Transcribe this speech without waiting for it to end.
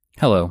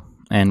Hello,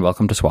 and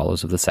welcome to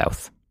Swallows of the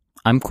South.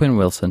 I'm Quinn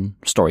Wilson,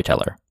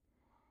 storyteller.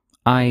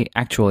 I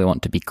actually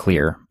want to be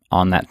clear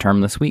on that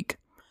term this week.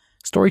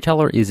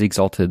 Storyteller is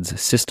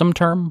Exalted's system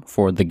term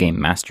for the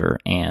Game Master,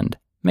 and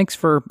makes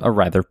for a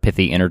rather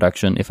pithy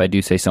introduction if I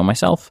do say so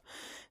myself,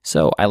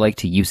 so I like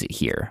to use it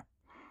here.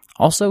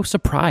 Also,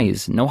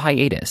 surprise, no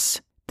hiatus.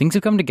 Things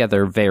have come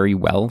together very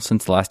well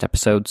since the last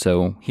episode,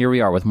 so here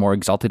we are with more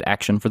Exalted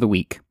action for the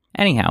week.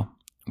 Anyhow,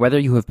 whether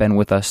you have been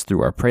with us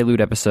through our Prelude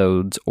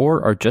episodes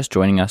or are just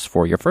joining us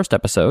for your first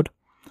episode,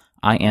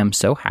 I am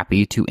so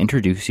happy to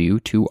introduce you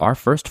to our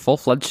first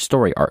full-fledged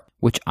story arc,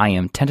 which I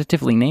am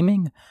tentatively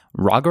naming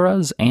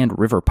Ragaras and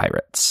River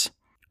Pirates.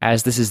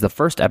 As this is the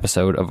first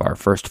episode of our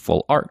first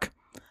full arc,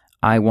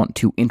 I want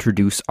to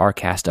introduce our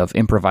cast of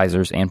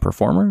improvisers and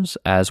performers,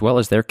 as well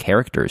as their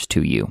characters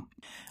to you.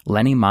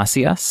 Lenny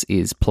Macias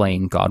is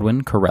playing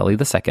Godwin Corelli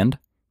II,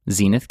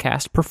 Zenith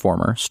cast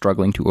performer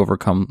struggling to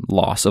overcome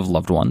loss of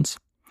loved ones.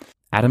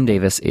 Adam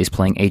Davis is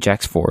playing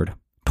Ajax Ford,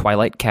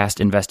 Twilight cast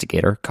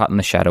investigator caught in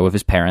the shadow of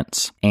his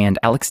parents, and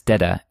Alex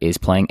Deda is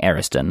playing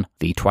Ariston,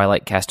 the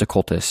Twilight cast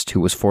occultist who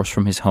was forced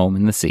from his home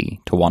in the sea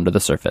to wander the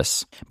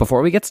surface.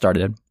 Before we get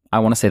started, I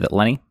want to say that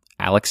Lenny,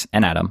 Alex,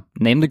 and Adam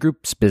named the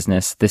group's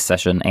business this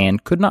session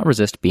and could not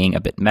resist being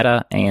a bit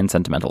meta and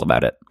sentimental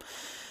about it.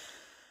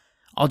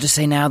 I'll just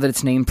say now that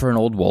it's named for an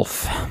old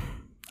wolf.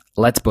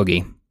 Let's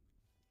boogie.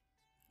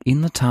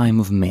 In the time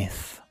of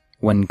myth,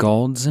 when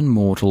gods and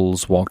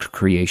mortals walked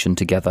creation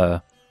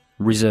together,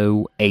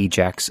 Rizzo,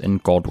 Ajax,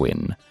 and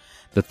Godwin,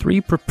 the three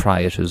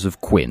proprietors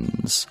of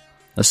Quinn's,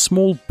 a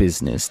small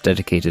business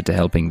dedicated to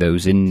helping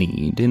those in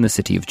need in the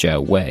city of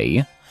Jia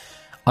Wei,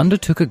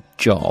 undertook a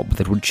job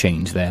that would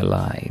change their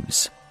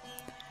lives.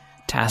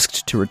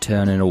 Tasked to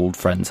return an old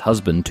friend's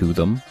husband to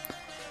them,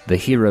 the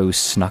heroes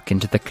snuck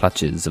into the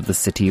clutches of the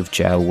city of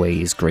Jia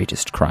Wei's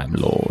greatest crime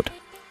lord,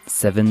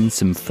 Seven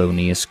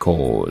Symphonious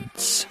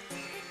Chords.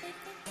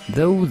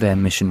 Though their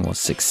mission was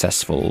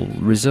successful,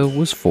 Rizzo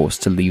was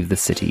forced to leave the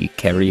city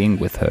carrying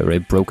with her a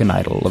broken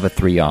idol of a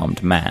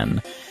three-armed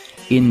man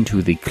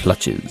into the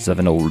clutches of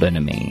an old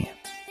enemy,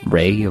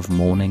 Ray of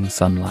Morning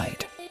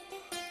Sunlight.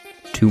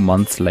 2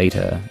 months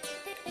later,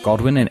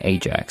 Godwin and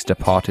Ajax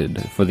departed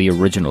for the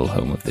original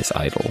home of this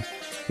idol,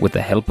 with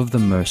the help of the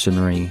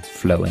mercenary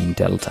Flowing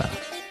Delta.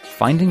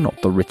 Finding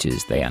not the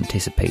riches they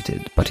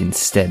anticipated, but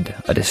instead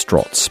a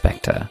distraught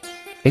spectre,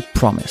 a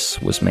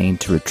promise was made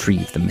to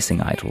retrieve the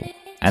missing idol,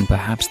 and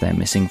perhaps their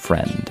missing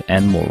friend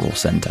and moral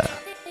center.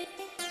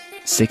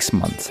 6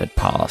 months had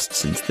passed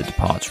since the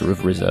departure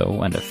of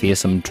Rizzo, and a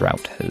fearsome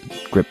drought had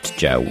gripped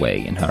Jia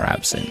Wei in her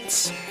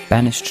absence.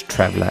 Banished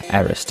traveler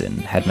Ariston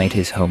had made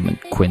his home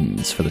at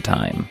Quinn's for the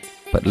time,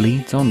 but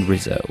leads on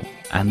Rizzo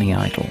and the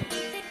idol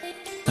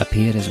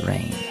appeared as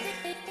rain,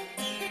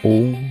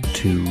 all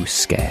too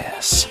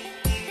scarce.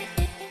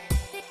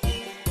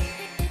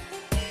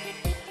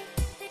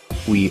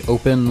 We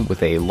open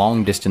with a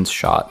long-distance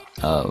shot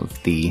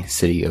of the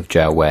city of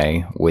Jia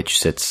Wei, which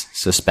sits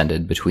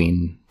suspended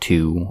between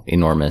two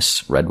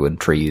enormous redwood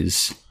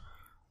trees,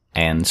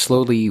 and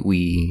slowly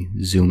we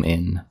zoom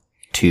in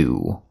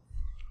to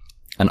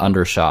an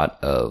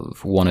undershot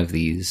of one of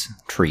these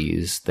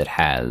trees that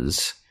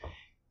has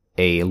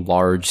a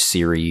large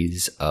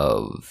series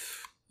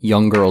of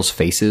young girls'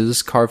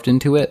 faces carved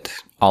into it,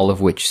 all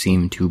of which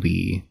seem to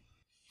be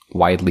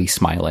widely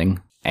smiling,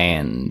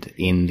 and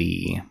in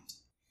the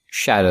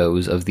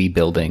shadows of the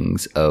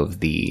buildings of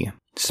the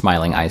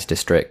Smiling Eyes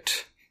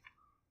District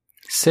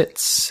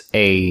sits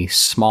a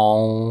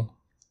small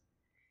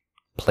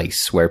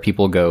place where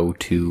people go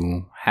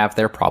to have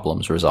their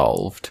problems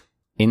resolved.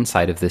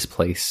 Inside of this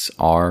place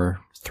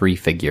are three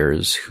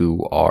figures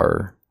who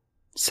are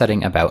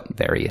setting about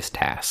various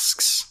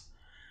tasks.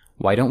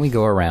 Why don't we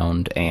go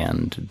around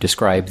and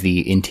describe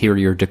the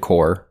interior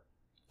decor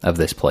of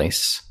this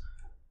place?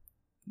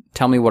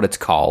 Tell me what it's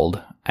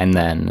called, and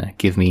then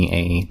give me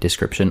a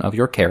description of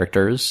your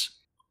characters.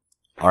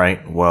 All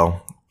right,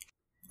 well,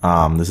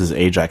 this is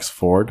Ajax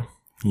Ford.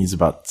 He's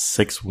about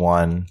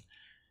 6'1",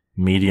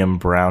 medium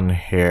brown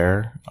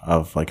hair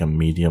of like a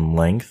medium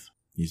length.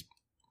 He's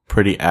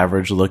pretty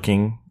average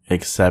looking,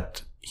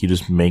 except he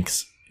just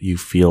makes you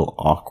feel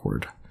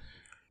awkward.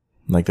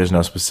 Like there's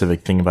no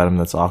specific thing about him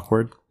that's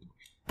awkward,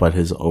 but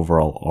his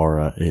overall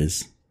aura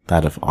is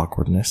that of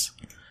awkwardness.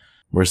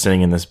 We're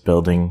sitting in this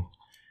building.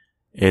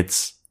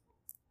 It's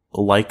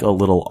like a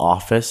little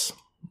office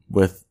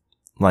with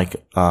like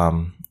a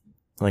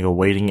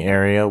waiting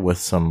area with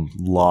some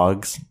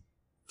logs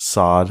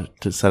sawed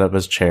to set up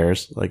as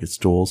chairs, like it's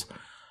stools,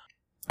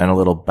 and a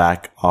little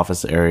back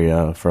office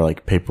area for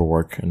like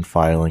paperwork and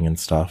filing and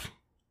stuff,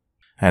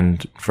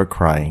 and for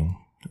crying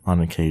on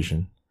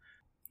occasion.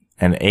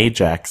 And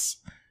Ajax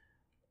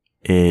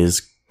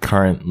is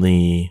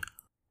currently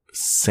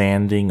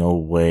sanding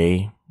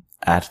away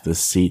at the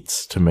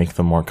seats to make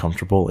them more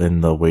comfortable in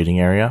the waiting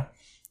area.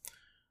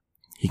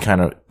 He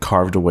kind of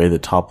carved away the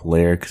top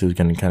layer because it was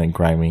getting kind of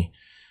grimy,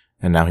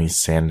 and now he's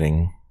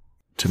sanding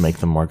to make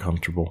them more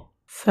comfortable.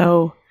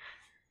 So,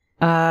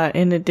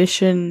 in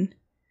addition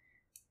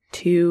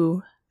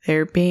to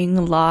there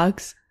being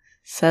logs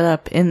set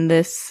up in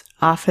this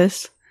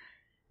office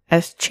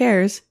as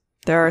chairs,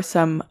 there are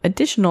some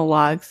additional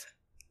logs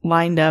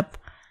lined up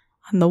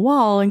on the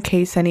wall in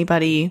case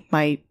anybody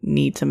might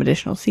need some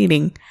additional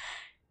seating.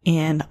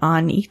 And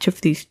on each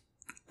of these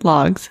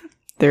logs,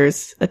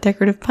 there's a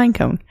decorative pine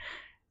cone.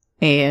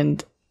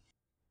 And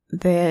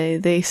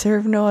they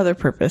serve no other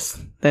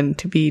purpose than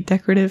to be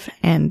decorative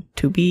and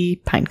to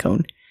be pine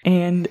cone.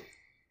 And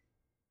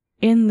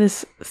in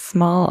this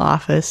small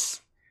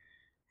office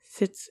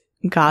sits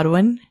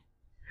Godwin,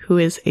 who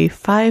is a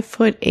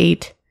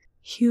 5'8"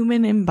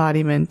 human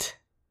embodiment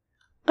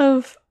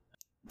of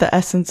the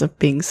essence of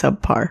being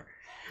subpar.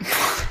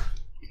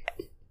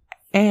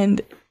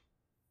 And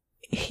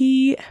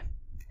he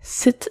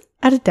sits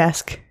at a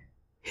desk,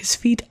 his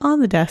feet on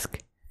the desk,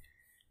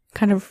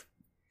 kind of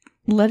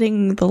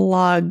letting the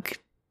log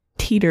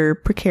teeter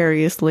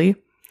precariously.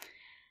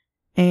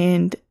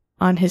 And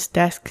on his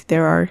desk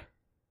there are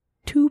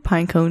 2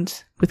 pine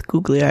cones with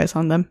googly eyes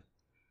on them.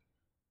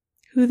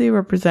 Who they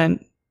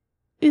represent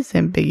is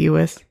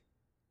ambiguous,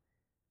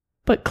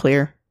 but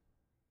clear.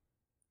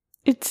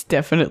 It's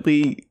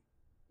definitely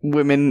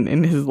women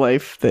in his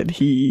life that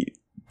he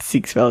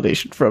seeks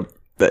validation from,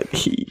 that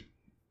he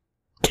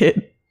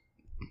can't.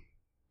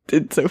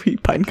 And so he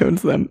pine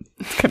cones them.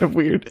 It's kind of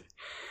weird.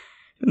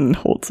 And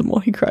holds them while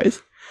he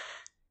cries.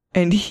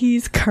 And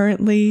he's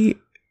currently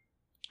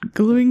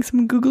gluing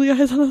some googly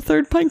eyes on a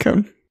 3rd pine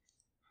cone.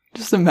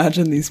 Just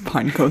imagine these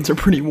pine cones are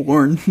pretty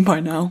worn by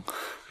now.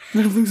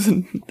 They're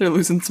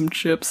losing some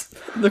chips.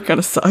 They're kind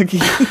of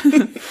soggy.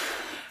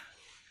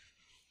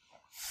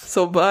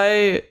 So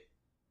by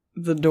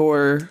the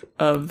door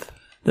of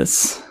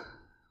this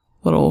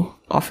little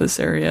office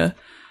area,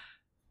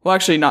 well,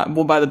 actually not,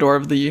 well, by the door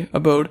of the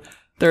abode,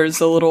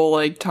 there's a little,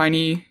 like,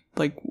 tiny,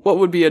 like, what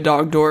would be a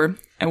dog door,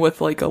 and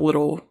with, like, a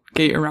little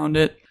gate around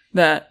it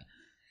that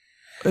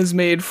is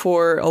made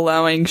for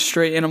allowing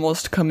stray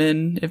animals to come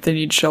in if they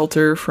need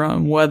shelter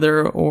from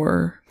weather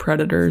or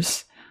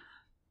predators.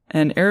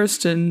 And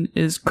Ariston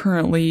is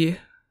currently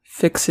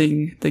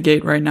fixing the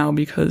gate right now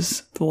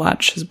because the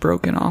latch is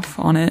broken off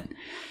on it.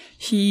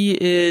 He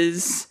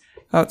is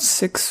about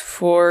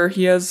 6'4".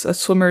 He has a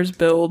swimmer's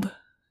build,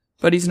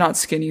 but he's not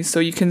skinny, so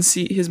you can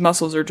see his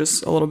muscles are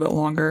just a little bit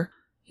longer.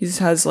 He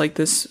has like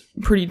this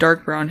pretty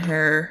dark brown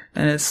hair,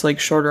 and it's like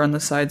shorter on the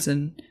sides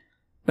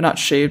but not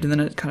shaved, and then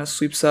it kind of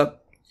sweeps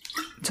up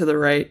to the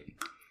right.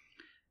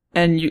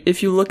 And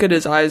if you look at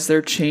his eyes,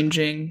 they're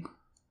changing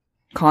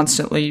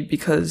constantly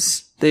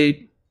because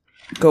they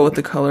go with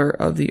the color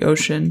of the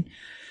ocean.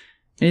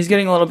 And he's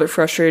getting a little bit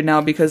frustrated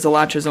now because the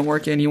latch isn't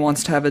working. He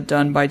wants to have it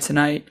done by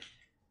tonight.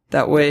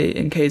 That way,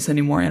 in case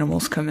any more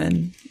animals come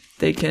in,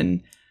 they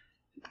can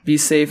be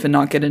safe and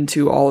not get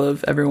into all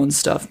of everyone's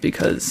stuff,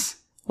 because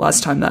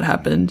last time that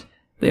happened,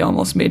 they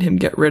almost made him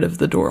get rid of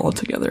the door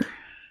altogether.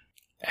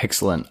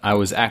 Excellent. I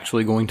was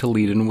actually going to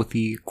lead in with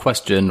the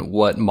question,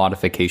 what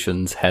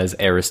modifications has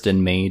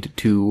Ariston made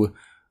to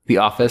the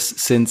office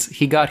since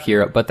he got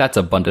here? But that's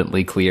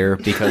abundantly clear,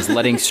 because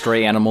letting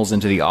stray animals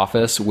into the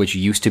office, which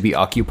used to be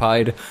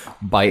occupied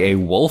by a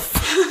wolf,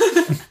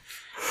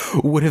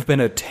 would have been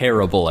a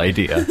terrible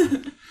idea.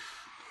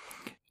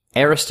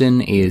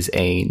 Ariston is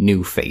a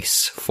new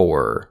face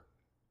for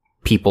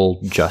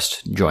people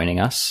just joining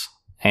us,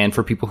 and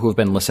for people who have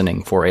been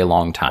listening for a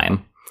long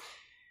time.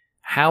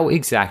 How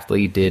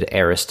exactly did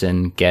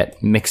Ariston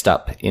get mixed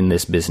up in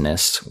this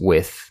business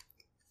with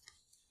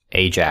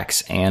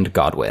Ajax and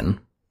Godwin?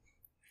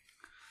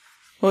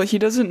 Well, he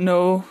doesn't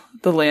know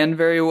the land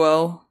very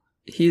well.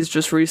 He's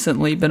just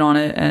recently been on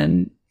it,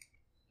 and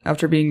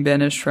after being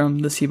banished from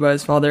the sea by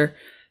his father,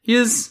 he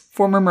is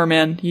former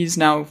merman. He's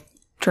now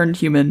turned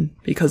human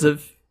because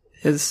of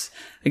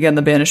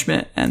the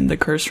banishment and the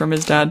curse from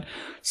his dad.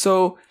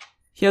 So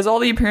he has all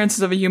the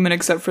appearances of a human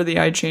except for the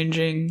eyes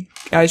changing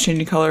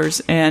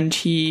colors, and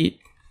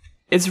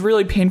it's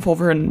really painful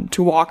for him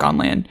to walk on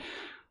land.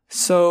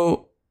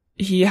 So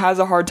he has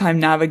a hard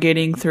time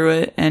navigating through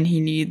it, and he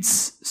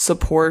needs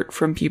support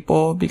from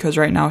people, because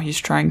right now he's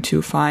trying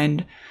to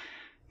find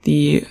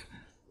the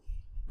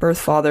birth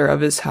father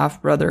of his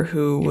half-brother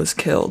who was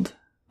killed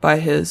by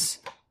his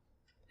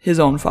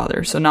own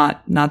father. So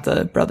not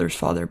the brother's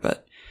father,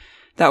 but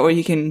that way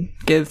he can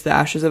give the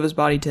ashes of his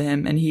body to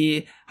him, and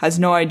he has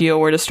no idea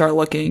where to start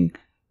looking,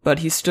 but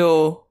he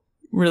still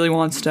really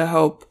wants to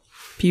help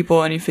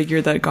people, and he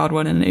figured that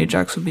Godwin and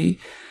Ajax would be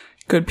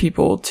good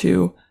people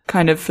to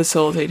kind of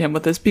facilitate him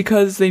with this,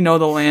 because they know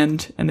the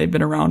land and they've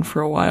been around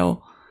for a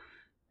while,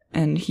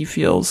 and he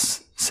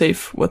feels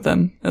safe with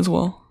them as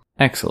well.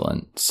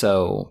 Excellent.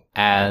 So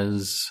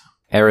as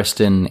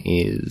Ariston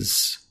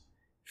is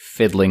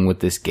fiddling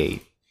with this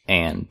gate,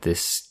 and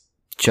this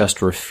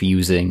just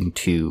refusing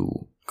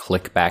to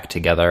click back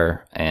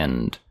together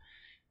and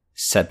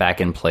set back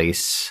in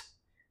place,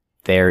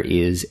 there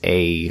is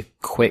a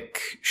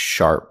quick,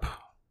 sharp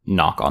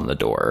knock on the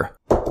door.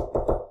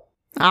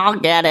 I'll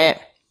get it.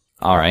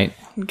 All right.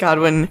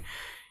 Godwin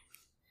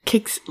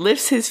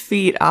lifts his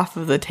feet off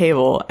of the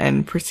table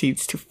and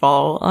proceeds to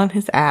fall on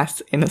his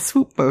ass in a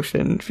swoop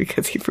motion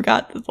because he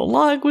forgot that the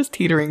log was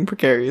teetering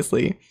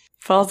precariously.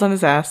 Falls on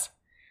his ass.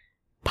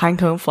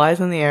 Pinecone flies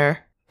in the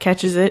air,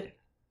 catches it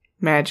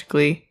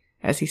magically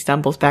as he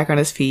stumbles back on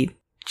his feet,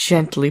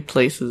 gently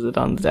places it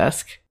on the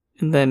desk,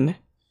 and then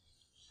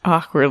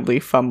awkwardly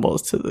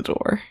fumbles to the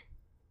door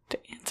to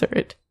answer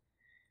it.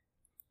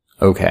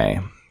 Okay.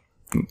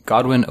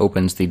 Godwin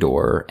opens the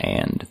door,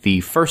 and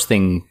the first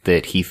thing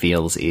that he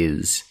feels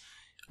is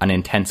an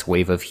intense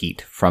wave of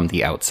heat from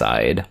the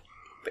outside.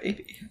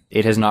 Baby.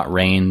 It has not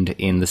rained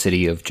in the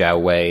city of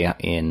Jiaowei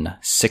in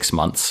 6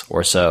 months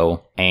or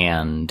so,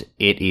 and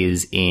it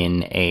is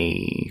in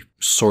a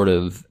sort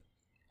of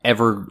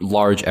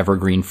large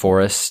evergreen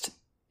forest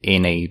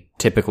in a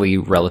typically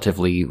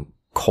relatively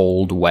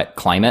cold, wet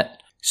climate.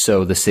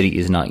 So the city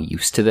is not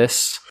used to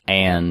this,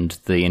 and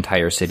the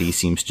entire city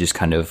seems to just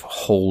kind of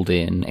hold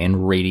in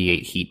and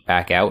radiate heat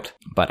back out.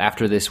 But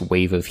after this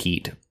wave of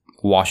heat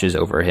washes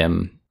over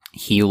him,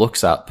 he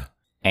looks up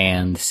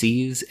and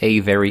sees a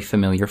very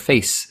familiar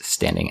face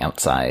standing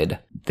outside.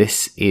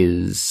 This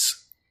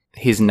is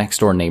his next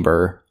door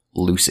neighbor,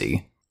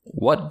 Lucy.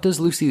 What does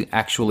Lucy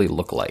actually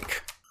look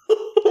like?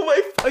 Oh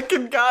my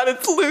fucking god,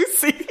 it's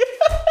Lucy!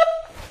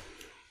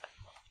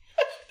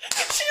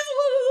 She's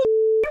one of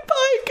the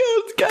pie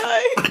cones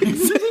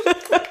guys!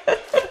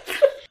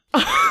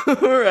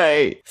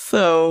 Alright,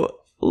 so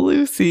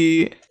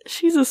Lucy,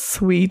 she's a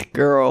sweet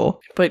girl,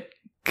 but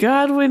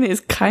Godwin is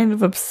kind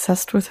of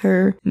obsessed with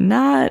her,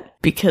 not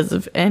because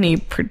of any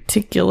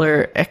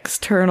particular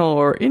external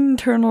or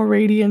internal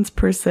radiance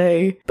per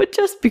se, but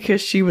just because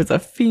she was a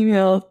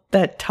female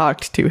that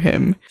talked to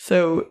him.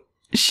 So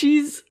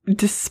she's,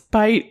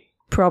 despite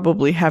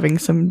probably having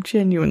some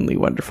genuinely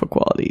wonderful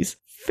qualities,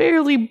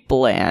 fairly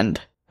bland.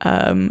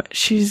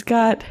 She's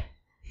got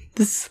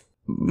this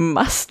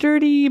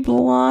mustardy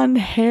blonde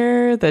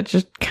hair that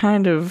just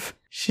kind of,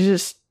 she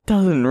just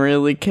doesn't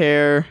really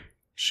care.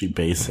 She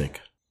basic.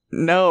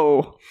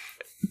 No.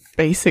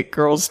 Basic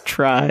girls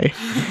try.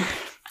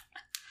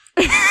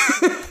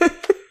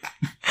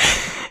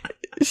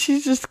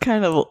 She's just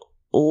kind of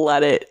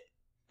let it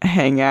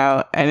hang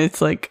out, and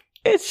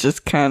it's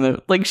just kind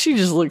of, she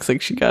just looks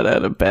like she got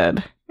out of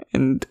bed,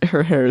 and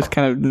her hair is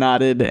kind of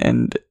knotted,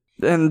 and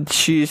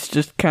she's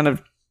just kind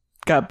of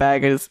got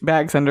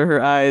bags under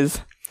her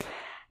eyes,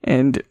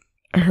 and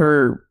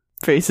her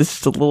face is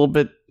just a little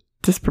bit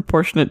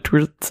disproportionate to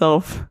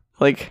itself.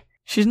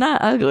 She's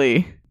not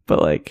ugly,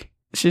 but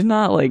she's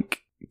not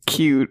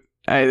cute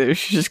either.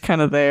 She's just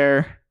kind of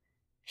there.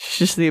 She's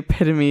just the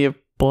epitome of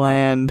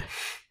bland.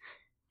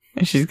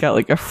 And she's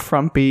got a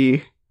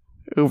frumpy,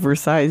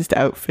 oversized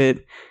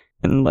outfit.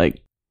 And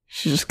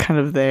she's just kind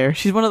of there.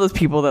 She's one of those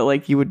people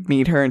that you would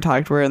meet her and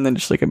talk to her and then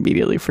just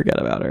immediately forget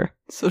about her.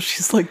 So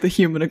she's like the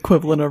human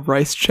equivalent of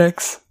rice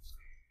checks.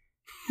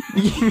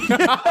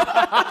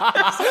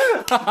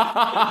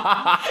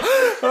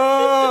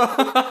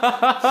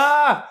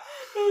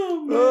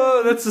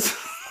 Oh,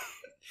 that's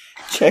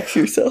check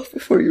yourself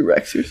before you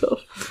wreck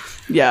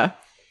yourself. Yeah.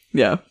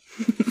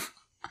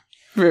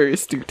 Very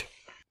astute.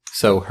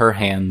 So her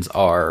hands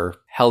are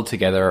held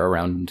together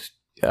around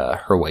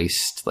her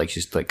waist,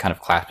 she's kind of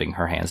clasping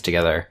her hands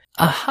together.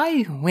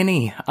 Hi,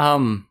 Winnie.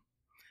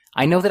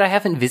 I know that I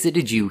haven't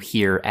visited you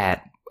here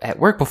at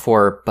work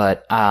before,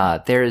 but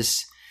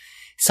there's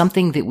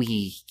something that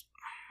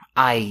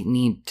I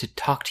need to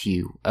talk to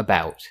you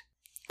about.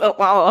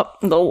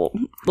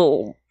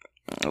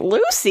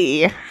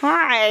 Lucy,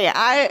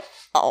 hi.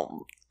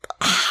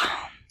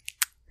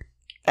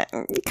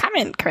 Come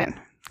in.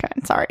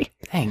 Sorry.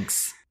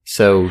 Thanks.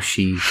 So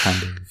she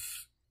kind of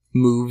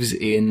moves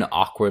in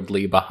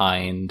awkwardly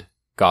behind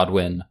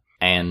Godwin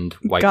and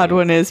wiping.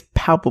 Godwin is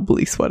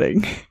palpably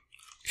sweating.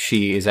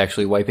 She is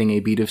actually wiping a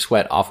bead of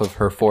sweat off of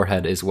her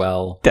forehead as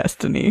well.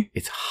 Destiny.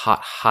 It's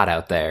hot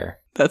out there.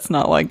 That's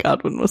not why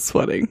Godwin was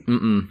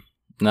sweating.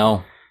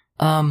 No.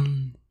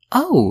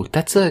 Oh,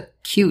 that's a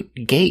cute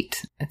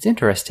gate. That's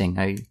interesting.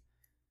 I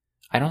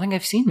don't think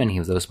I've seen many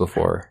of those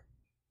before.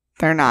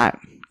 They're not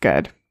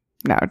good.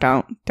 No,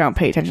 don't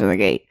pay attention to the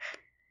gate.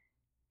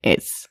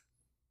 It's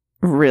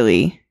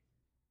really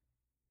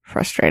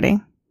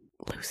frustrating.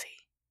 Lucy.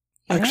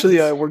 Actually,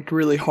 Yes? I worked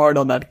really hard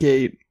on that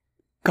gate.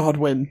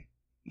 Godwin,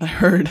 I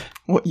heard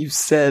what you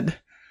said.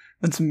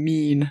 That's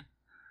mean.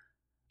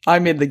 I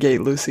made the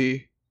gate,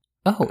 Lucy.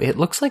 Oh, it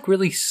looks like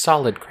really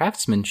solid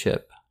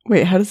craftsmanship.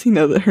 Wait, how does he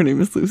know that her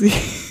name is Lucy?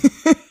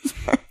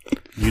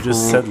 You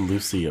just said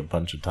Lucy a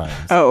bunch of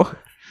times. Oh.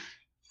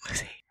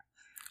 Lucy.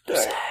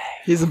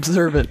 He's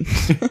observant.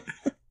 He's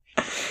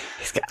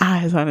got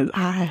eyes on his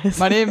eyes.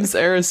 My name's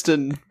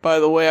Ariston, by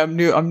the way. I'm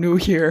new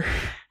here.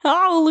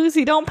 Oh,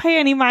 Lucy, don't pay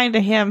any mind to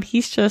him.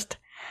 He's just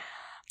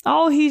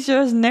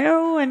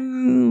new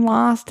and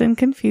lost and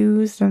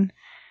confused and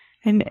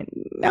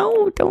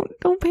no,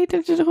 don't pay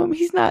attention to him.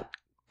 He's not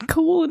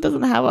cool and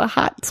doesn't have a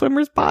hot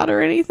swimmer's bod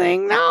or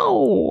anything.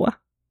 No.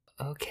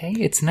 Okay,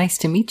 it's nice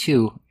to meet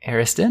you,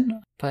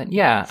 Ariston. But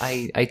yeah,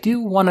 I do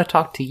want to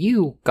talk to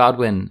you,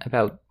 Godwin,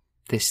 about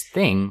this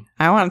thing.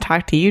 I want to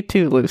talk to you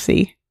too,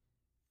 Lucy.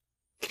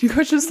 Can you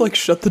guys just, like,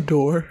 shut the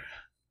door?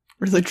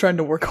 Really trying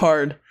to work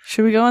hard.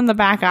 Should we go in the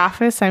back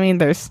office? I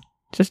mean, it's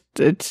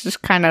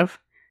just kind of,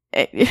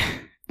 I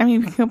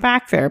mean, we can go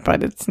back there,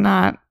 but it's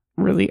not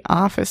really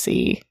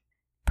office-y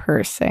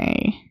per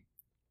se.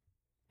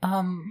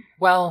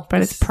 Well,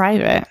 But it's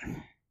private.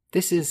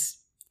 This is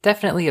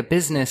definitely a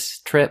business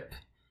trip.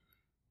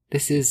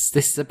 This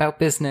is about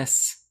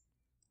business.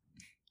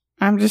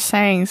 I'm just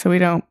saying so we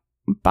don't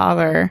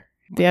bother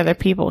the other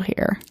people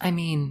here. I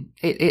mean,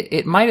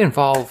 it might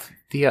involve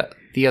the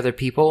other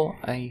people.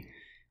 I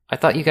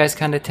thought you guys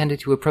kind of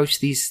tended to approach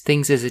these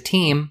things as a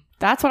team.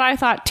 That's what I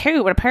thought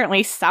too, but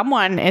apparently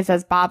someone is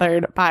as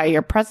bothered by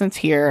your presence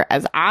here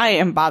as I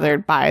am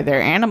bothered by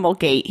their animal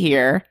gate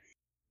here.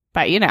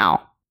 But you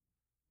know.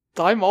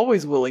 I'm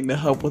always willing to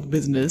help with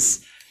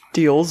business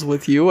deals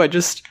with you. I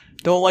just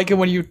don't like it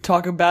when you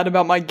talk bad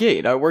about my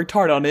gate. I worked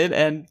hard on it,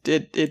 and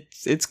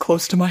it's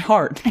close to my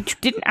heart. And you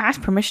didn't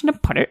ask permission to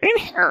put it in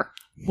here.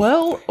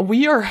 Well,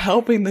 we are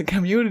helping the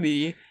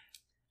community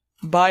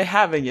by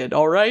having it,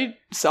 alright?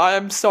 So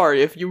I'm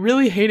sorry. If you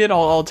really hate it,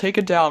 I'll take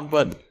it down,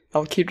 but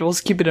we'll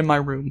keep it in my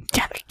room.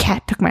 Yeah, the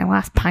cat took my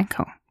last pine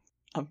cone.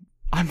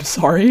 I'm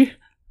sorry?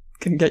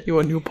 Can get you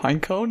a new pine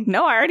cone?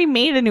 No, I already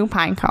made a new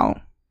pine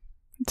cone.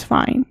 It's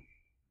fine.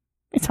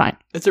 It's fine.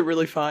 Is it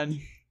really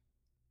fine?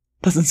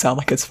 Doesn't sound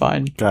like it's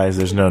fine. Guys,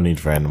 there's no need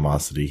for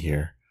animosity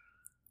here.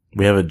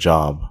 We have a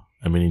job,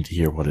 and we need to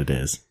hear what it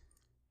is.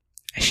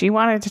 She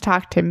wanted to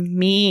talk to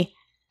me,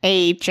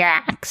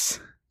 Ajax.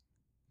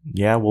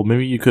 Yeah, well,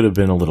 maybe you could have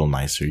been a little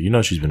nicer. You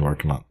know he's been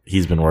working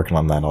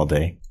on that all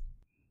day.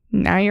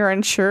 Now you're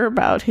unsure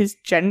about his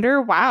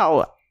gender?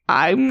 Wow.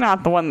 I'm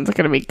not the one that's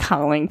going to be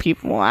calling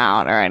people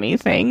out or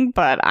anything,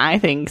 but I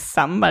think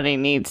somebody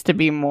needs to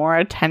be more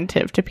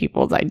attentive to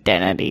people's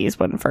identities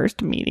when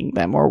first meeting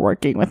them or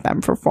working with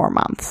them for 4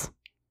 months.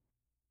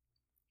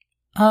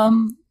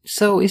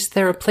 So is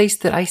there a place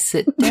that I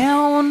sit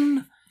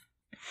down?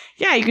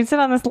 Yeah, you can sit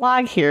on this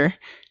log here.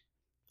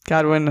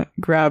 Godwin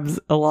grabs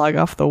a log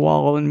off the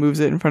wall and moves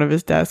it in front of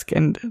his desk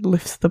and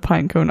lifts the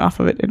pine cone off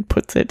of it and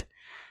puts it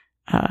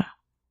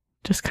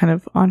just kind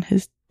of on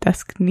his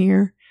desk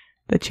near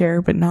the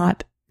chair, but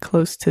not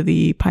close to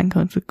the pine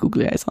cones with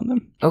googly eyes on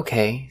them.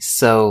 Okay,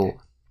 so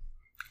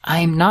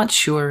I'm not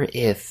sure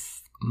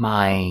if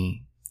I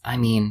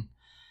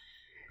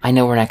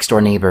know we're next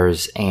door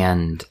neighbors,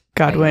 and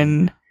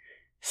Godwin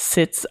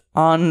sits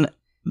on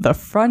the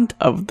front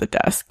of the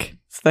desk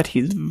so that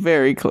he's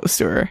very close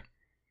to her.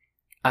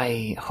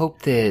 I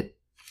hope that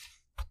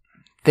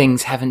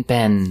things haven't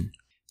been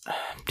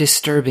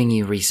disturbing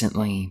you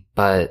recently,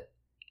 but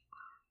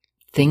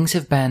things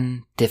have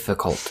been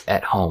difficult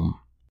at home.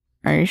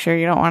 Are you sure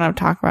you don't want to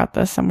talk about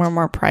this somewhere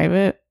more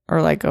private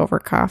or like over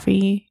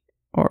coffee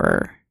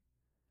or?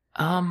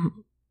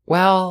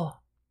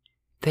 Well,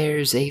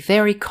 there's a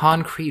very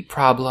concrete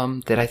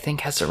problem that I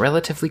think has a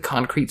relatively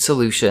concrete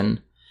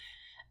solution.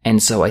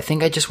 And so I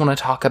think I just want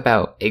to talk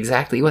about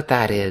exactly what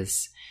that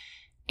is.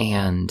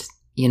 And,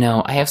 you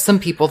know, I have some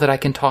people that I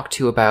can talk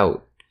to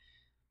about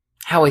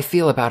how I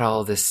feel about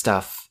all of this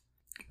stuff.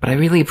 But I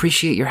really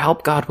appreciate your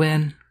help,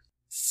 Godwin.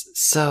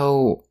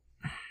 So,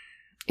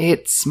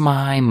 it's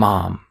my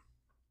mom.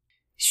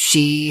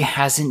 She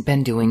hasn't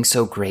been doing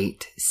so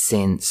great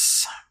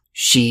since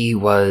she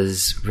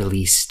was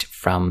released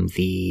from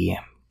the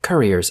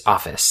courier's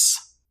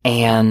office.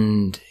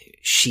 And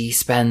she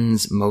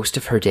spends most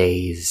of her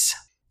days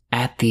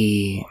at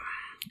the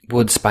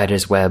Wood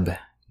Spider's Web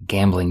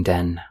gambling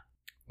den.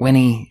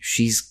 Winnie,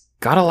 she's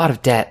got a lot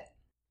of debt,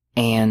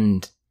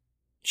 and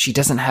she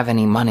doesn't have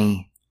any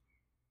money.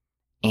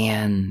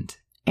 And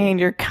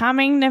you're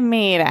coming to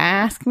me to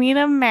ask me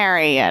to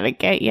marry you to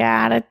get you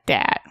out of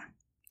debt.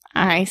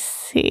 I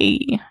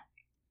see.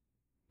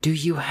 Do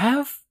you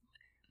have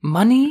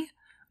money?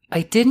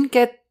 I didn't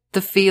get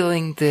the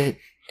feeling that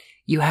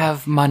you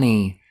have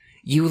money.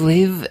 You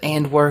live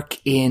and work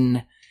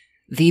in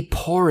the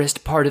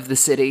poorest part of the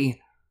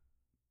city.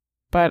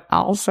 But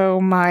also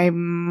my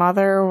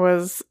mother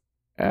was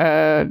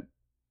a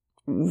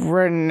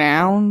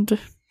renowned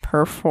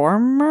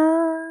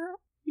performer.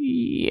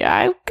 Yeah,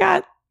 I've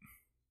got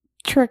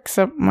tricks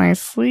up my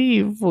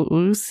sleeve,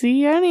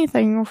 Lucy.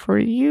 Anything for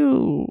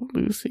you,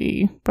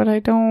 Lucy. But I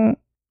don't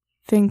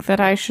think that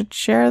I should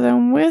share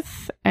them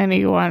with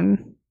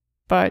anyone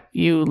but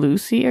you,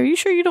 Lucy. Are you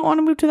sure you don't want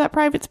to move to that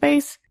private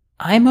space?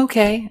 I'm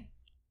okay.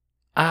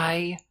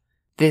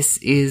 This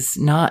is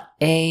not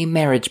a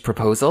marriage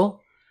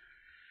proposal.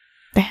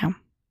 Damn.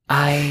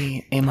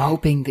 I am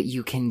hoping that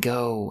you can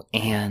go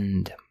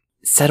and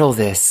settle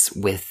this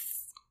with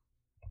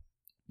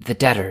the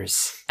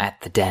debtors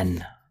at the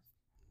den.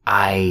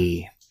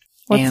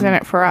 What's in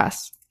it for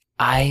us?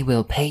 I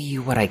will pay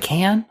you what I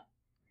can.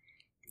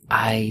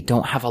 I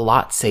don't have a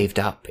lot saved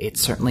up.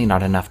 It's certainly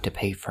not enough to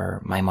pay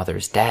for my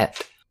mother's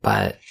debt,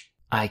 but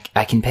I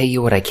can pay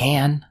you what I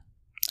can.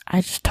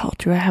 I just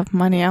told you I have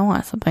money. I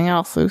want something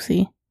else,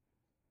 Lucy.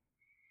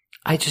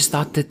 I just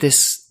thought that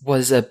this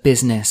was a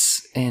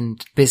business,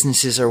 and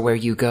businesses are where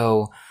you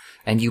go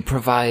and you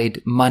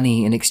provide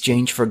money in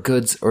exchange for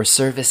goods or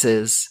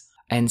services.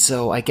 And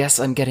so I guess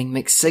I'm getting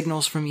mixed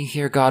signals from you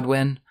here,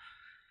 Godwin.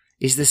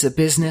 Is this a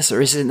business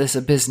or isn't this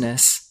a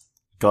business?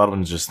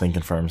 Godwin's just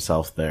thinking for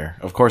himself there.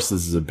 Of course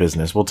this is a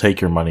business. We'll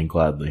take your money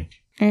gladly.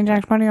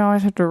 Ajax, why do you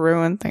always have to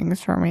ruin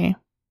things for me?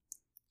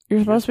 You're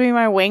supposed to be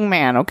my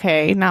wingman,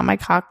 okay? Not my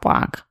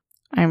cockblock.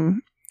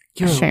 I'm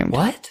ashamed.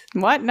 What?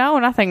 What? No,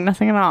 nothing.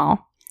 Nothing at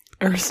all.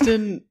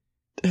 Erston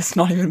is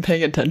not even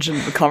paying attention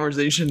to the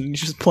conversation.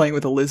 He's just playing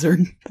with a lizard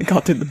that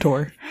got through the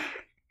door.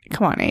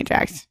 Come on,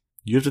 Ajax.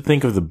 You have to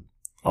think of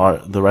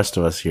the rest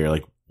of us here.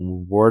 Like,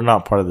 we're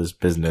not part of this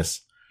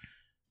business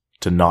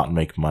to not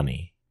make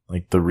money.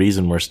 Like, the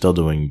reason we're still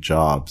doing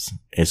jobs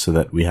is so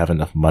that we have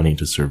enough money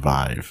to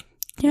survive.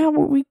 Yeah,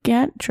 but we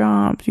get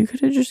jobs. You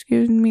could have just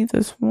given me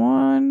this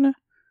one,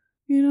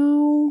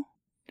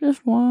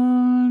 just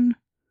one,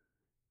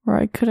 where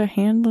I could have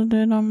handled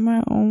it on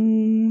my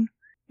own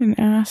and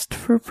asked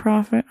for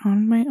profit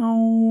on my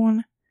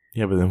own.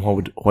 Yeah, but then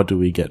what do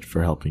we get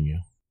for helping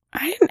you?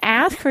 I didn't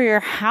ask for your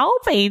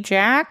help,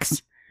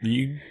 Ajax.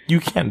 You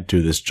can't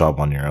do this job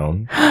on your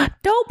own.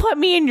 Don't put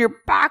me in your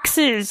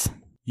boxes.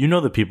 You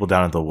know the people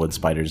down at the Wood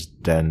Spider's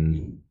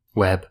Den.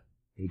 Web.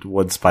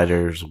 Wood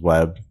Spider's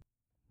Web.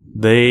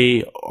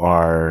 They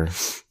are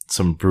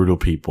some brutal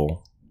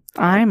people.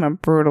 I'm a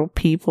brutal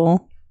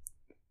people.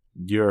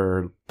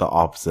 You're the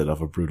opposite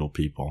of a brutal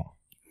people.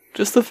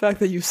 Just the fact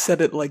that you said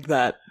it like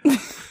that,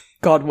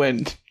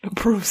 Godwin,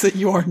 proves that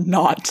you are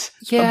not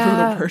a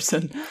brutal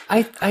person.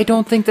 I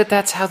don't think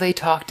that's how they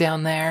talk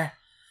down there.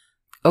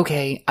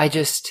 Okay, I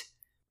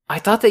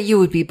thought that you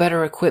would be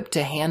better equipped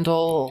to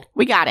handle...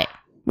 We got it.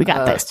 We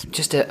got this.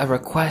 Just a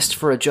request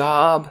for a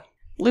job.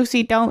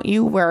 Lucy, don't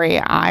you worry.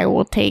 I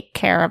will take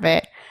care of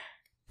it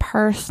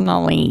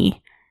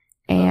personally.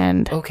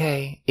 And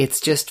okay, it's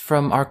just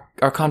from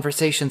our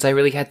conversations, I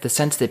really had the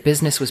sense that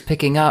business was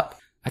picking up.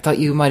 I thought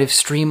you might have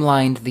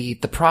streamlined the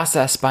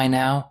process by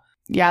now.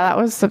 Yeah, that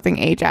was something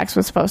Ajax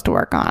was supposed to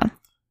work on.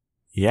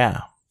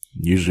 Yeah.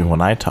 Usually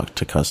when I talk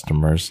to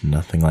customers,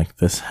 nothing like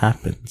this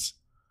happens.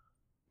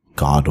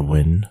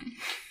 Godwin.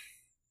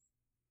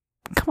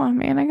 Come on,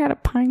 man. I got a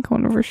pine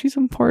cone over. She's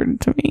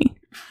important to me.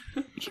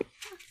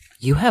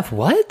 You have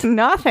what?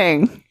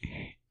 Nothing.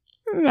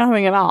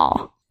 Nothing at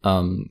all.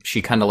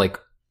 She kind of like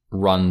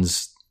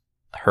runs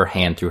her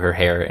hand through her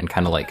hair and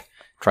kind of like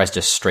tries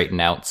to straighten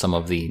out some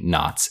of the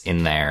knots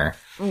in there.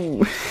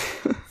 Ooh.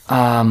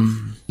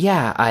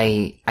 Yeah,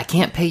 I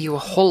can't pay you a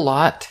whole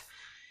lot,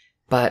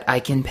 but I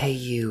can pay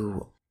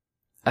you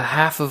a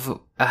half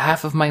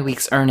of my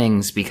week's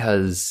earnings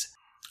because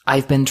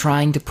I've been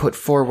trying to put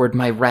forward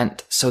my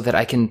rent so that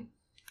I can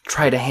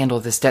try to handle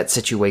this debt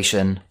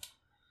situation.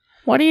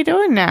 What are you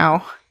doing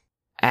now?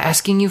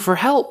 Asking you for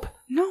help.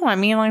 No, I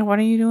mean, like, what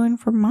are you doing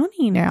for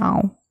money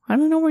now? I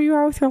don't know where you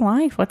are with your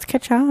life. Let's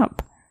catch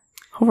up.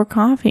 Over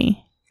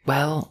coffee.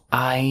 Well,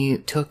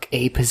 I took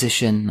a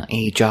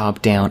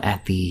job down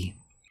at the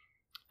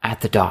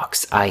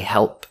docks. I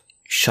help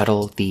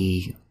shuttle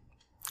the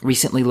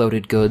recently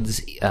loaded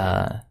goods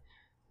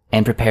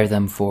and prepare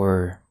them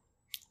for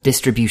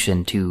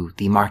distribution to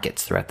the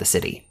markets throughout the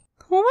city.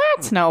 Well,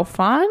 that's no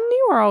fun.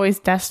 You were always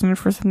destined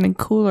for something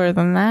cooler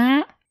than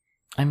that.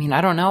 I mean,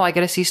 I don't know. I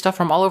get to see stuff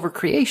from all over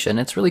creation.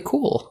 It's really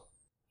cool.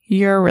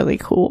 You're really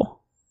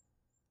cool.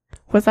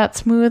 Was that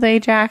smooth,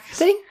 Ajax?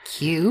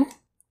 Thank you.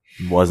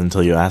 It was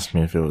until you asked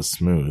me if it was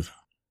smooth.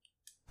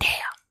 Damn.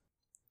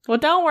 Well,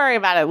 don't worry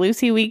about it,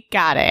 Lucy. We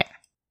got it.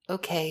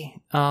 Okay.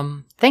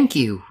 Thank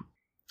you.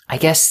 I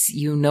guess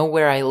you know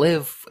where I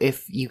live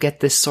if you get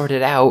this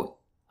sorted out.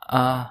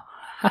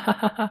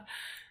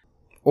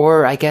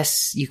 Or I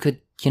guess you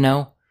could,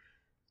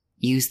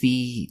 use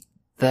the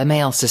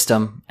mail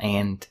system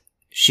and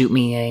shoot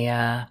me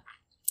a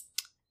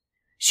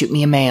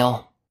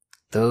mail.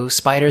 Those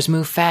spiders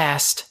move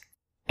fast.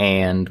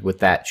 And with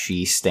that,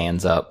 she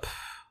stands up,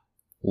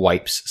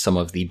 wipes some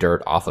of the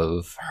dirt off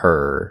of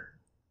her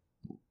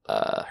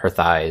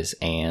thighs,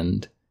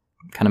 and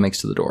kind of makes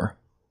to the door.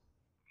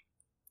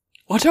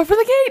 Watch out for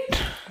the gate!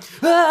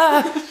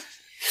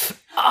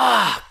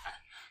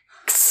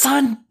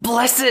 Son,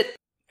 bless it!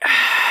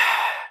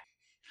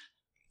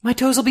 My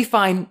toes will be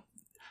fine.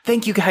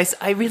 Thank you, guys.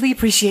 I really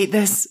appreciate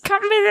this.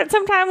 Come visit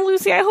sometime,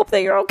 Lucy. I hope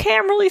that you're okay.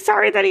 I'm really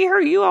sorry that he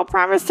hurt you. I'll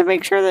promise to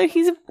make sure that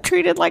he's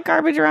treated like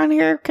garbage around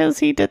here because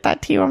he did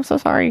that to you. I'm so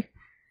sorry.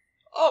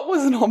 Oh, it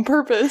wasn't on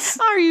purpose.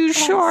 Are you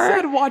sure?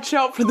 I said watch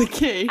out for the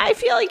gate. I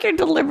feel like you're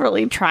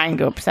deliberately trying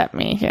to upset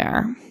me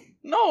here.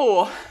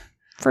 No.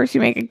 First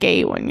you make a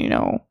gate when you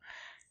know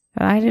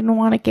that I didn't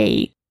want a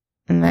gate.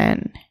 And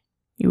then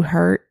you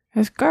hurt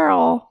this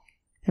girl.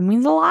 It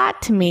means a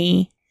lot to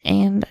me.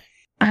 And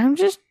I'm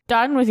just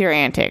done with your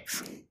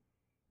antics.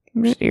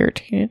 I'm just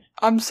irritated.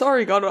 I'm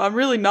sorry, God. I'm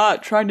really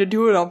not trying to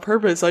do it on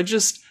purpose.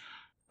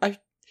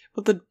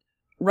 With the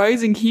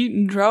rising heat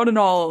and drought and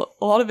all,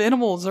 a lot of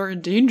animals are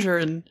in danger,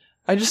 and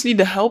I just need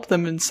to help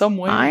them in some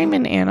way. I'm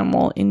an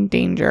animal in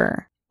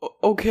danger.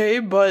 Okay,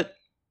 but...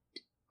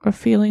 Of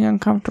feeling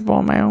uncomfortable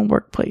in my own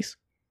workplace.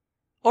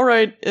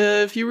 Alright,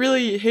 if you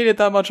really hate it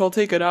that much, I'll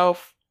take it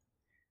off.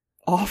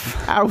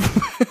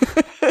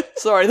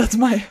 Sorry, that's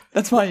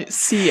my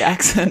C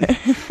accent.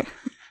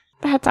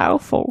 That's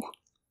awful.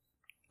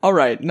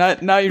 Alright,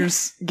 now you're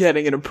just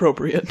getting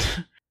inappropriate.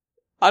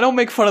 I don't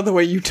make fun of the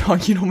way you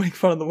talk, you don't make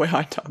fun of the way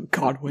I talk,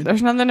 Godwin.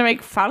 There's nothing to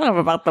make fun of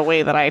about the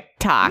way that I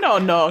talk. No,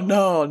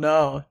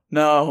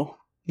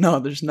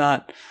 there's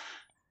not.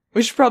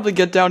 We should probably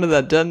get down to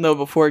that den, though,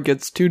 before it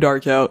gets too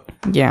dark out.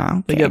 Yeah,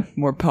 okay. They get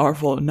more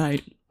powerful at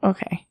night.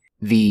 Okay.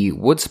 The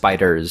wood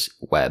spider's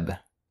web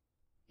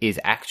is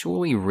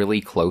actually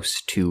really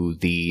close to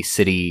the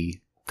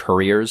city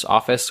courier's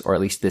office, or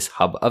at least this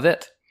hub of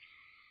it.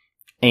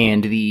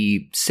 And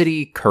the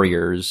city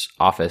courier's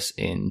office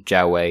in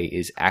Jiaowei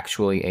is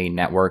actually a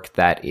network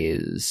that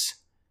is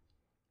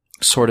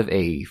sort of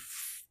a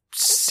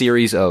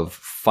series of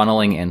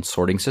funneling and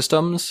sorting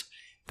systems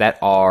that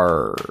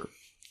are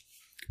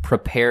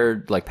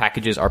prepared, like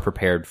packages are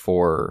prepared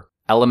for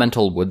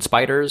elemental wood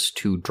spiders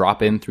to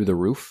drop in through the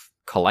roof,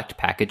 collect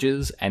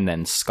packages, and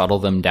then scuttle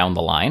them down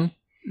the line.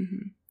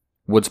 Mm-hmm.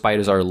 Wood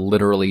spiders are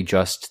literally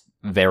just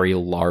very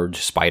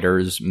large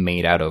spiders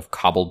made out of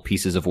cobbled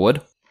pieces of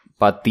wood.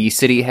 But the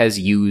city has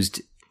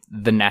used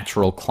the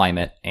natural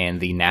climate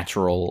and the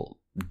natural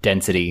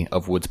density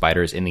of wood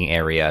spiders in the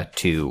area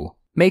to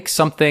make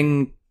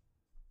something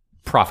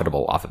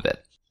profitable off of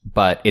it.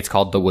 But it's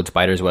called the wood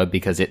spider's web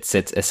because it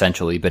sits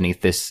essentially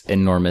beneath this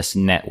enormous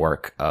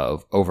network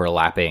of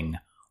overlapping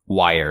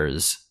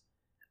wires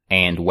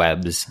and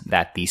webs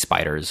that the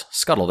spiders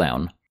scuttle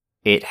down.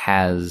 It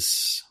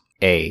has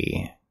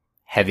a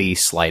heavy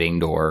sliding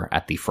door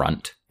at the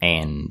front,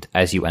 and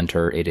as you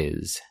enter, it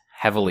is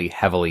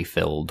heavily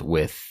filled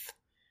with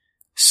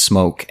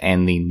smoke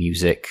and the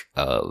music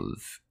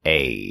of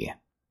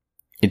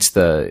it's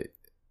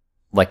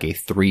like a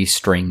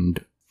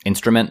 3-stringed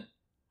instrument,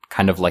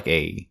 kind of like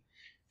a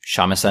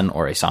shamisen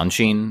or a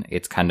sanshin.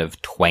 It's kind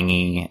of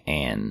twangy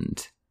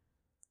and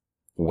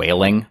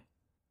wailing.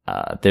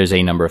 There's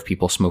a number of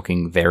people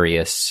smoking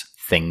various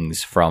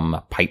things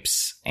from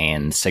pipes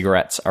and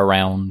cigarettes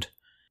around.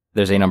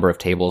 There's a number of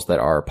tables that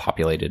are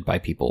populated by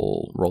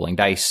people rolling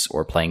dice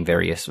or playing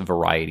various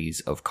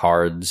varieties of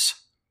cards.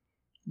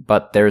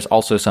 But there's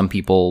also some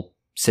people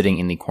sitting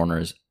in the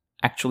corners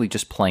actually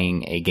just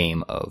playing a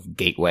game of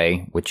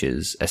Gateway, which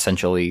is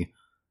essentially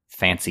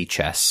fancy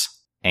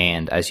chess.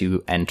 And as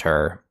you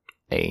enter,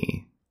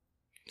 a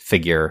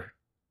figure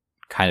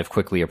kind of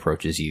quickly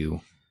approaches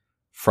you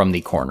from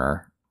the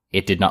corner.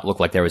 It did not look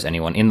like there was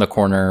anyone in the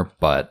corner,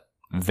 but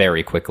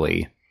very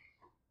quickly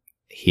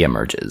he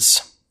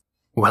emerges.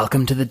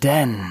 Welcome to the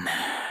den.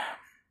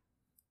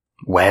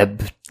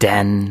 Web,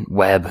 den,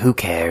 web, who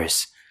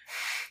cares?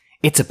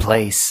 It's a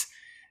place.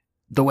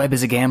 The web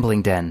is a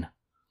gambling den.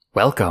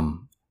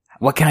 Welcome.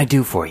 What can I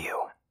do for you?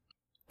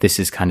 This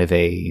is kind of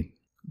a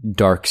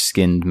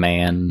dark-skinned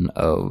man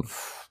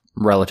of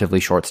relatively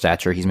short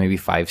stature. He's maybe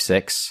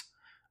 5'6",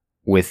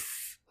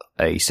 with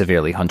a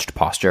severely hunched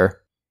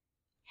posture.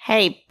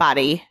 Hey,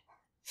 buddy.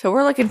 So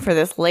we're looking for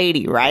this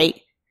lady,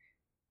 right?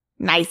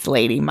 Nice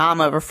lady,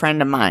 mom of a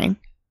friend of mine.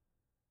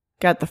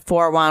 Got the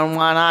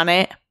 411 on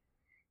it.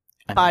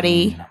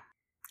 Buddy.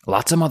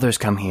 Lots of mothers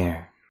come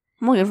here.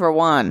 I'm looking for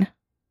one.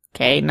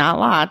 Okay, not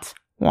lots.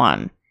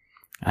 One.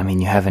 I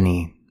mean, you have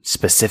any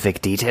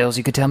specific details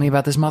you could tell me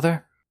about this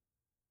mother?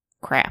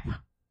 Crap.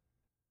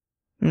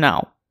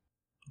 No.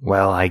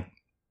 Well, I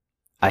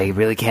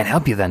really can't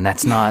help you then.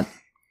 That's not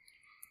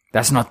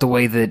the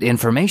way that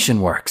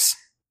information works.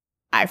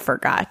 I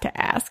forgot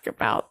to ask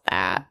about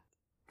that.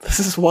 This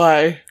is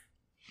why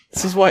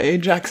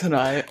Ajax and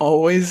I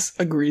always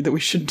agree that we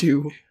should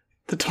do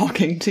the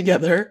talking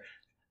together.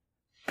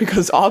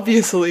 Because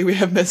obviously we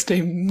have missed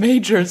a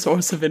major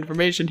source of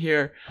information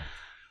here.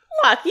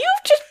 Look, you've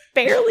just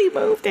barely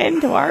moved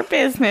into our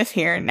business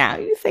here. Now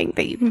you think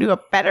that you can do a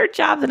better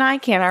job than I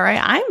can, all right?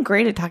 I'm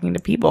great at talking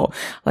to people.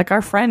 Like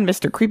our friend,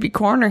 Mr. Creepy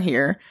Corner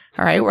here.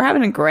 All right, we're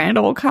having a grand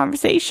old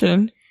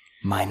conversation.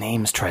 My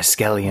name's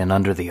Triskelion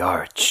Under the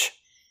Arch.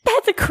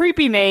 That's a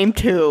creepy name,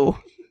 too.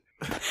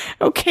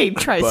 Okay,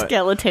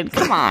 Triskeleton,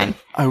 come on.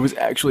 I was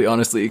actually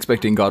honestly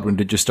expecting Godwin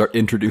to just start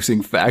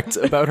introducing facts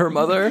about her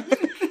mother.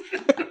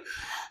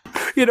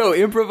 You know,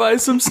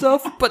 improvise some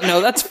stuff. But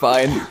no, that's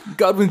fine.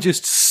 Godwin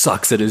just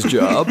sucks at his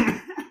job.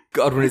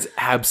 Godwin is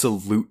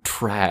absolute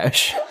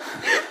trash.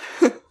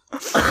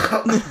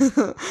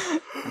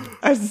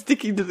 I'm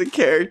sticking to the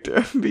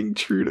character. I'm being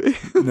true to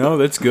him. No,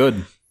 that's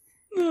good.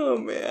 Oh,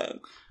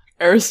 man.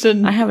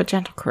 Ariston I have a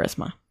gentle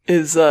charisma.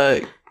 is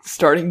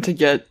starting to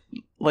get,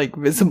 like,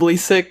 visibly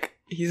sick.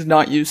 He's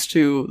not used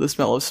to the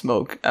smell of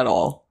smoke at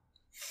all.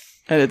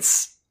 And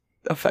it's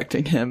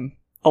affecting him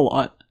a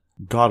lot.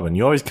 Godwin,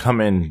 you always come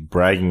in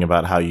bragging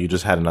about how you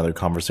just had another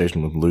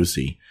conversation with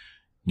Lucy.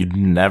 You'd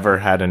never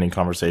had any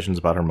conversations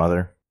about her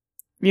mother?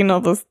 You know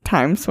those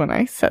times when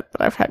I said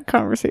that I've had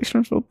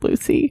conversations with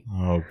Lucy?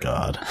 Oh,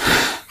 God.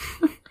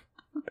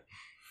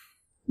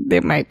 They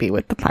might be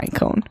with the pine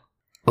cone.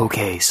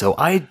 Okay, so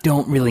I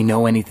don't really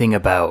know anything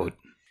about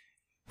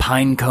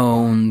pine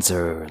cones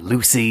or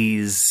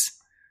Lucy's,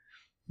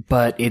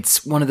 but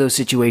it's one of those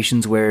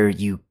situations where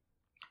you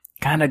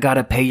kind of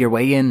gotta pay your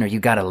way in or you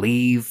gotta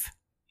leave.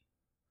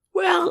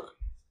 Well,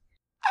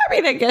 I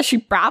mean, I guess she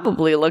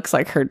probably looks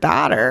like her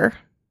daughter.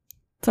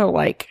 So,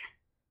 like,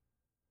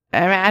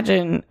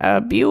 imagine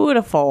a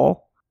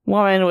beautiful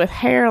woman with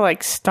hair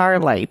like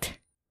starlight.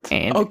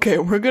 And Okay,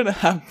 we're gonna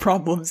have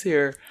problems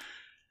here.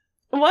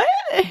 what?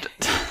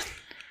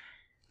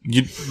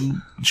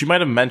 She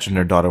might have mentioned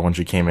her daughter when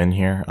she came in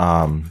here.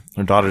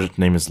 Her daughter's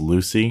name is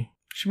Lucy.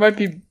 She might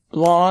be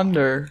blonde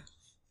or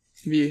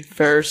maybe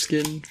fair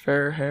skin,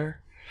 fair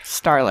hair.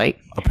 Starlight.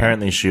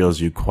 Apparently, she owes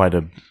you quite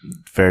a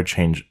fair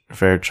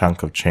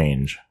chunk of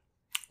change.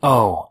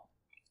 Oh,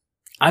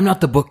 I'm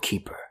not the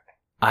bookkeeper.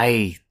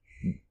 I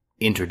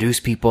introduce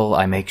people.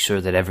 I make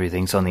sure that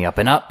everything's on the up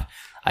and up.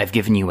 I've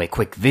given you a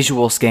quick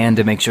visual scan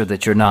to make sure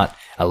that you're not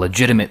a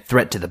legitimate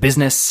threat to the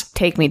business.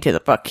 Take me to the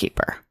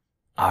bookkeeper.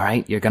 All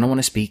right, you're going to want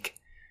to speak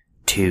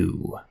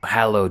to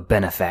Hallowed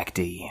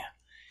Benefacti.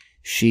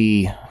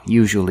 She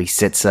usually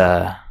sits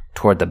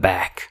toward the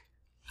back.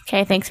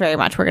 Okay, thanks very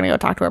much. We're going to go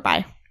talk to her.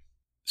 Bye.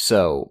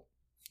 So,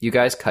 you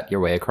guys cut your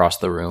way across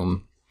the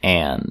room,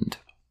 and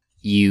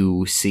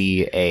you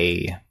see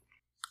a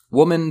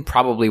woman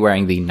probably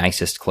wearing the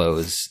nicest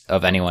clothes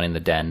of anyone in the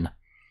den.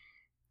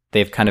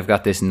 They've kind of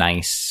got this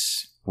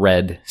nice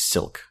red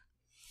silk,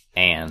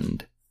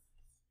 and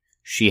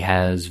she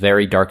has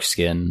very dark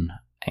skin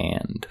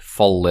and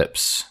full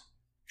lips,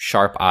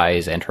 sharp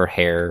eyes, and her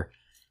hair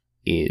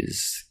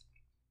is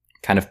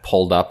kind of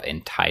pulled up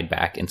and tied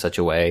back in such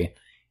a way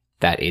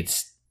that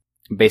it's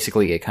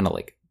basically, it kind of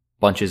like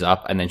bunches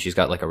up, and then she's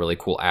got like a really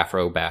cool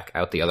afro back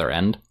out the other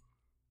end.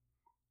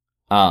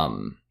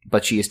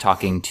 But she is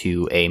talking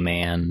to a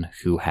man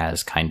who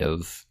has kind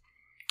of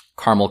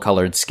caramel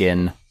colored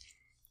skin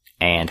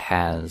and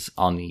has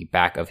on the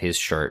back of his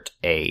shirt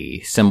a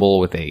symbol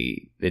with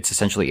it's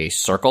essentially a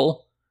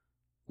circle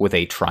with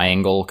a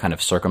triangle kind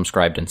of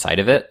circumscribed inside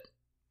of it,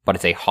 but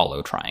it's a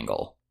hollow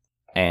triangle.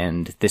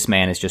 And this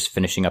man is just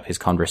finishing up his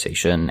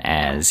conversation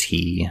as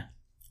he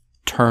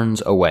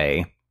turns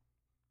away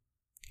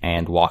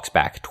and walks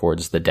back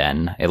towards the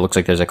den. It looks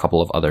like there's a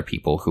couple of other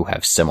people who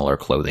have similar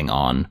clothing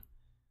on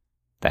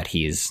that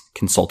he is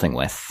consulting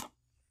with.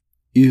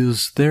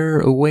 Is there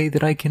a way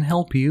that I can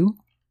help you?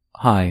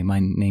 Hi, my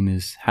name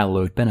is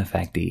Hallowed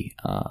Benefacti.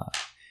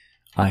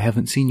 I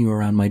haven't seen you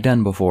around my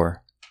den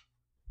before.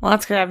 Well,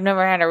 that's because I've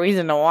never had a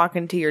reason to walk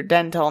into your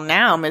den till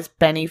now, Miss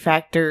Benny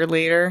Factor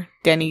Leader.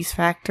 Denny's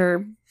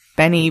Factor.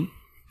 Benny.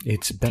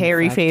 It's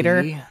Terry Benefacti.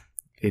 Fader.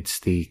 It's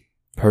the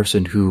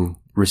person who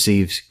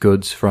receives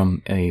goods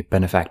from a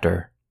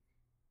benefactor.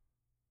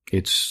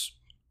 It's,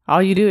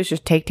 All you do is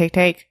just take.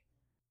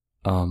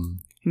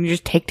 um... And you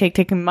just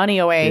taking money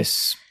away.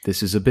 This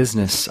is a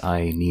business.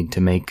 I need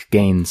to make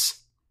gains.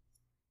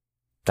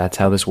 That's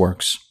how this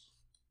works.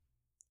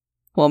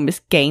 Well, Miss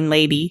Gain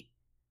Lady,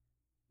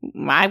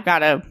 I've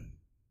got a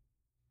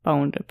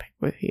bone to pick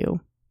with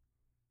you.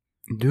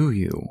 Do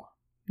you?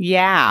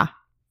 Yeah.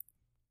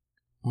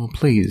 Well,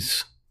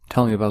 please,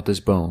 tell me about this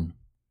bone.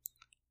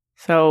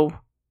 So,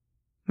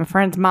 my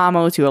friend's mom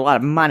owes you a lot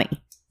of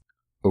money.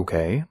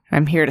 Okay.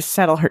 I'm here to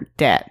settle her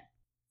debt.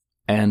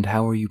 And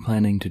how are you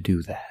planning to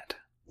do that?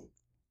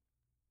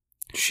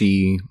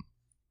 She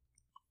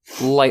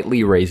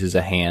lightly raises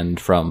a hand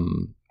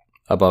from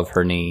above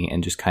her knee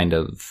and just kind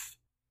of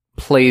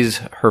plays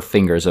her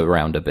fingers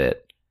around a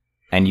bit.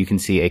 And you can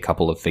see a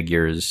couple of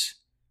figures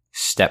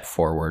step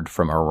forward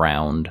from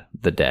around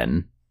the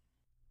den.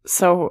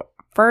 So,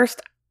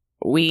 first,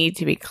 we need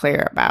to be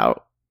clear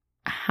about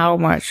how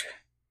much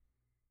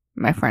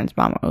my friend's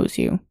mom owes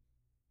you.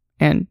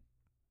 And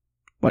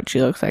what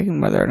she looks like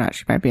and whether or not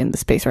she might be in the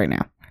space right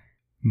now.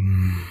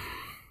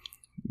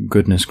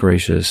 Goodness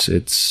gracious,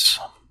 it's...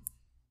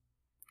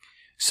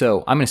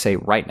 So, I'm going to say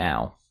right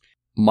now,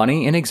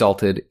 money in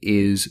Exalted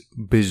is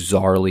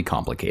bizarrely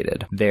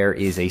complicated. There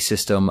is a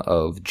system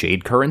of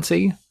jade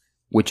currency,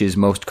 which is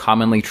most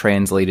commonly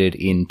translated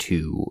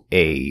into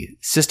a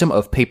system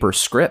of paper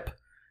scrip,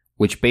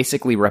 which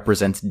basically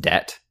represents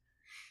debt.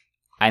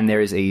 And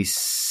there is a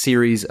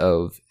series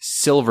of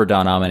silver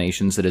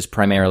denominations that is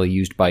primarily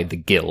used by the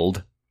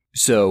guild.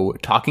 So,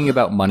 talking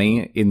about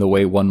money in the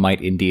way one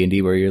might in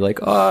D&D, where you're like,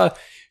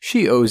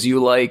 she owes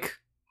you like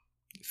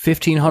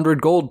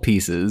 1,500 gold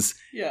pieces,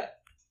 Yeah.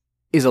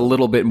 is a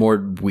little bit more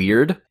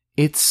weird.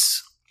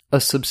 It's a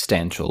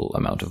substantial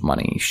amount of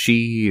money.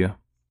 She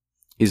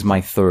is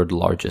my third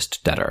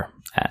largest debtor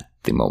at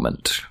the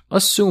moment,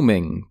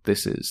 assuming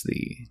this is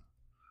the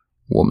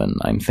woman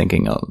I'm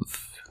thinking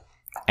of.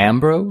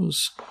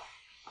 Ambrose?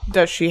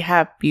 Does she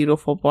have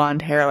beautiful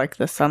blonde hair like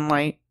the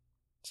sunlight?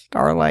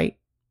 Starlight?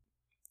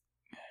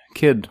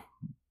 Kid,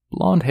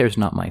 blonde hair's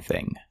not my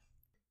thing.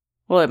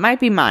 Well, it might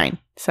be mine.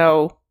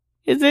 So,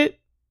 is it?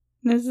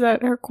 Is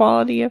that her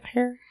quality of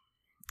hair?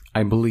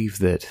 I believe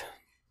that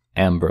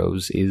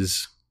Ambrose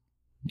is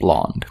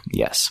blonde,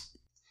 yes.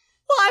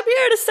 Well, I'm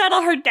here to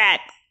settle her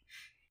debt.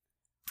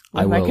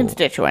 I My will-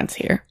 constituents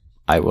here.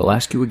 I will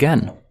ask you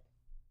again.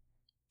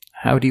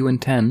 How do you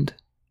intend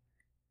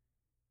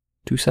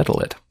to settle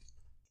it?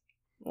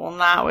 Well,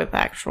 not with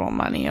actual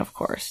money, of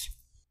course.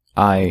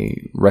 I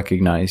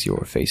recognize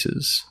your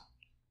faces.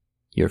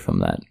 You're from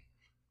that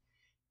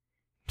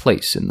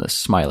place in the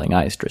Smiling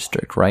Eyes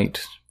district,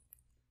 right?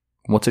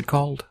 What's it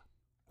called?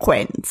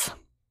 Quinn's.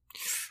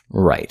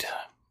 Right.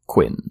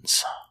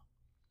 Quinn's.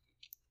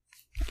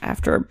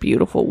 After a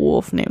beautiful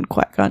wolf named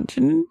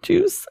Quack-Gungeon and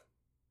Juice.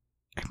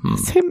 I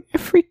miss him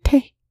every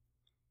day.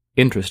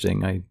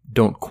 Interesting. I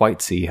don't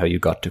quite see how you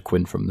got to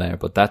Quinn from there,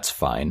 but that's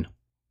fine.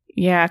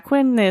 Yeah,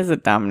 Quinn is a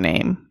dumb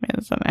name,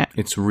 isn't it?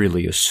 It's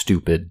really a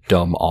stupid,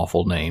 dumb,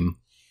 awful name.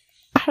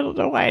 I don't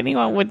know why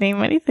anyone would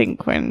name anything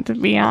Quinn, to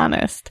be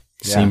honest.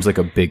 Yeah. Seems like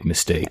a big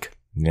mistake.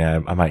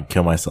 Yeah, I might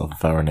kill myself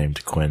if I were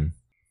named Quinn.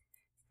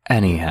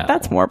 Anyhow.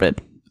 That's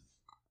morbid.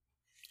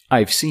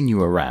 I've seen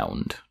you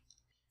around.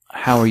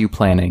 How are you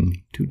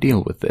planning to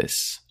deal with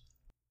this?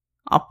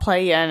 I'll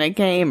play you in a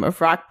game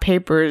of rock,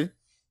 paper,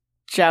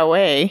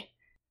 Joey.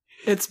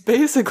 It's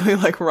basically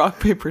like rock,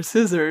 paper,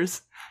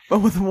 scissors, but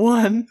with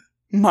one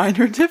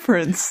minor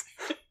difference.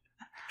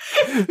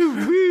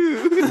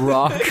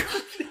 Rock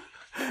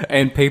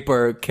and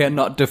paper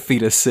cannot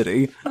defeat a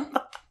city.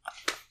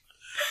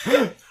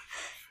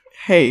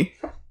 Hey.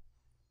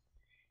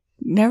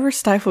 Never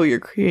stifle your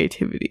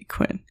creativity,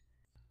 Quinn.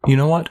 You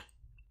know what?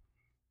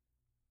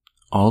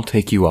 I'll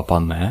take you up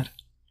on that.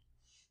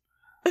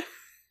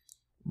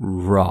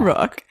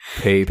 Rock,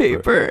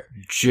 paper,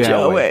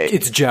 Jiaowei.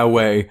 It's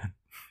Jiaowei.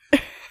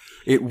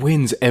 It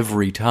wins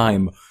every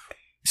time.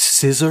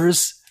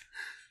 Scissors?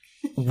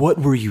 What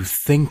were you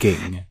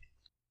thinking?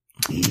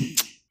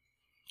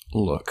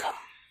 Look,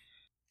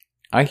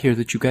 I hear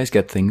that you guys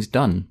get things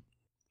done.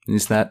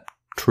 Is that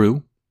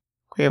true?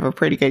 We have a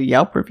pretty good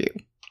Yelp review.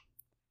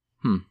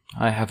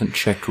 I haven't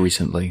checked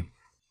recently.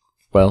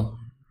 Well,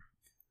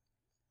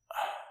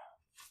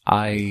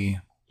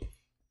 I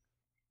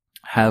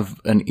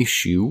have an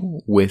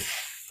issue with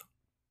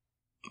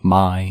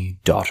my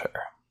daughter.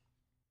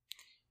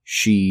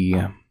 She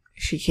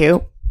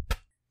Cute?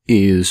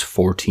 is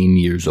 14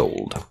 years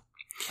old.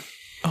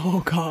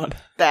 Oh, God.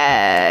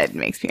 That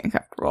makes me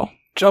uncomfortable.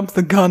 Jump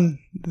the gun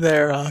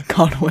there,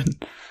 Conwyn.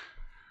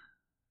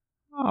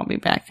 I'll be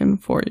back in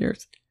 4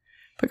 years.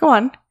 But go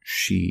on.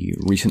 She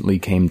recently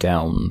came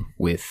down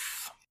with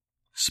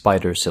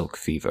spider silk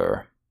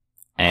fever,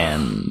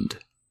 and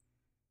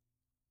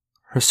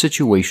her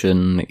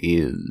situation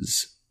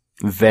is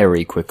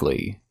very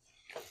quickly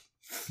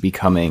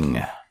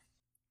becoming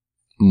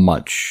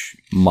much,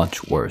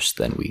 much worse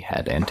than we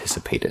had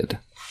anticipated.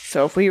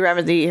 So if we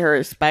remedy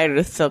her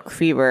spider silk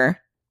fever,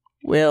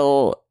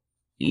 will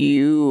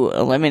you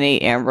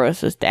eliminate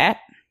Ambrose's debt?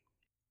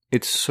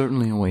 It's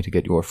certainly a way to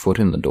get your foot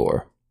in the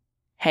door.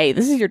 Hey,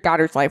 this is your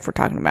daughter's life we're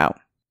talking about.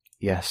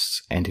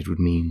 Yes, and it would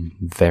mean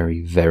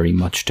very, very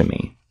much to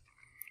me.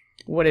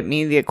 Would it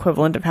mean the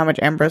equivalent of how much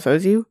Ambrose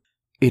owes you?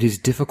 It is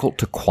difficult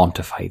to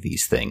quantify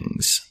these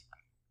things.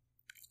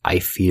 I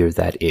fear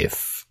that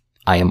if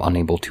I am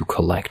unable to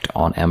collect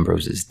on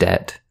Ambrose's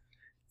debt,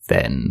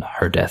 then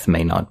her death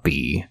may not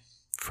be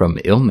from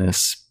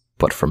illness,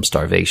 but from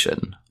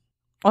starvation.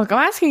 Look,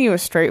 I'm asking you a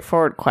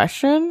straightforward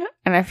question,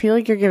 and I feel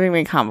like you're giving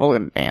me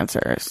convoluted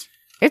answers.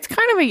 It's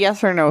kind of a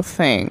yes or no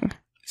thing.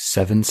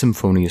 7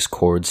 symphonious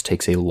chords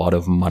takes a lot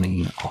of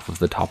money off of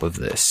the top of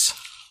this.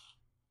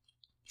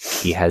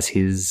 He has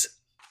his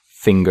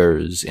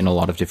fingers in a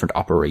lot of different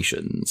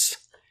operations.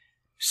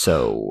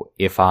 So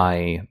if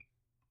I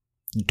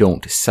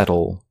don't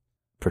settle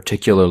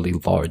particularly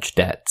large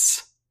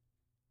debts,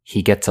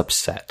 he gets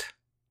upset.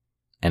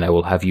 And I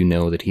will have you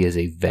know that he has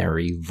a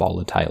very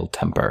volatile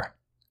temper.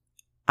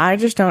 I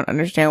just don't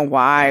understand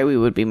why we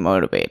would be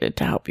motivated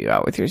to help you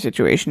out with your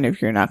situation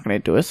if you're not going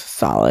to do us a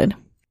solid.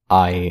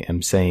 I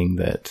am saying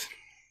that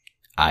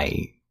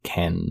I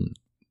can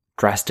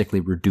drastically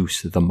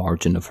reduce the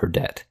margin of her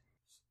debt.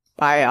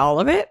 By all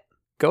of it?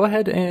 Go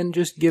ahead and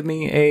just give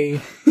me a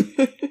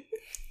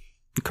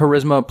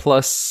charisma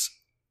plus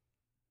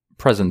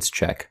presence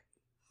check.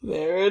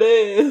 There it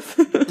is.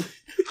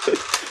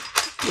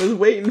 Was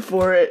waiting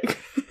for it.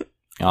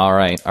 All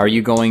right. Are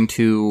you going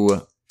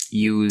to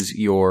use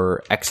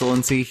your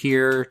excellency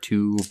here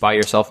to buy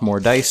yourself more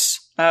dice?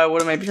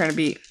 What am I trying to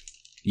beat?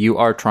 You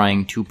are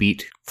trying to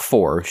beat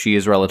 4. She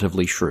is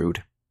relatively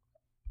shrewd.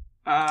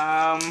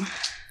 I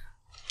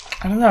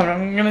don't know.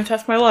 I'm going to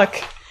test my luck.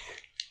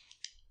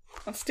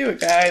 Let's do it,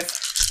 guys.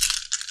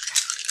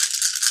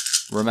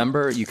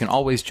 Remember, you can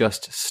always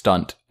just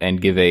stunt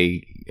and give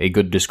a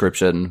good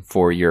description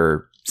for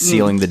your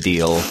sealing the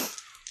deal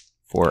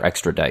for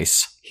extra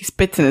dice. He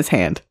spits in his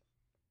hand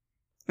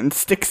and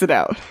sticks it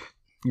out.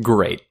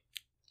 Great.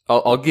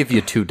 I'll give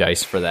you 2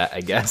 dice for that,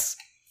 I guess.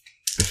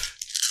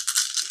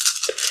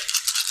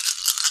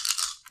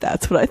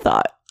 That's what I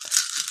thought.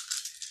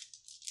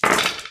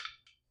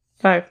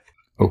 5.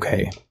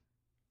 Okay.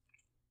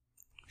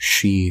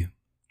 She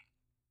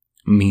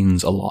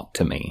means a lot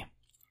to me.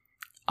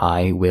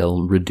 I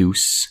will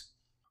reduce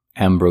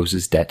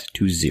Ambrose's debt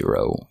to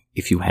 0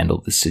 if you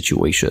handle this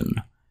situation.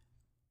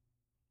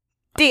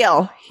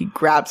 Deal! He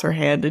grabs her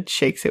hand and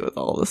shakes it with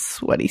all the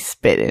sweaty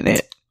spit in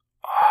it.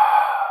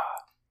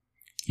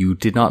 You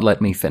did not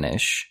let me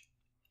finish.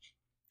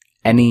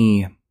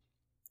 Any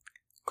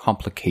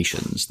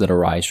complications that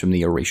arise from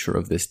the erasure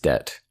of this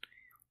debt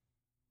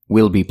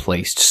will be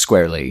placed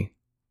squarely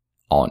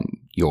on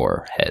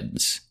your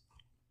heads.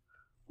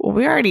 Well,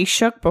 we already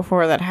shook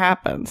before that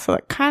happened, so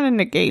it kind of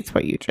negates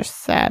what you just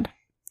said.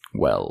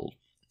 Well,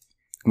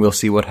 we'll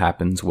see what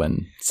happens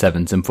when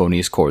Seven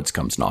Symphonious Chords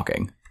comes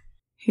knocking.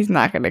 He's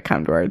not going to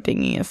come to our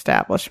dingy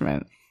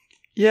establishment.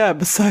 Yeah,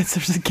 besides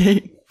there's a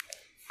gate.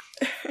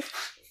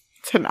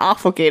 It's an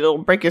awful gate. It'll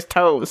break his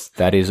toes.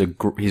 That is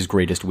his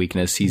greatest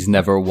weakness. He's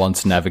never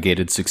once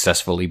navigated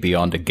successfully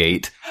beyond a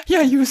gate.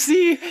 Yeah, you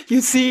see,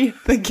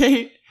 the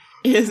gate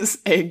is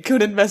a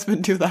good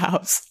investment to the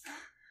house.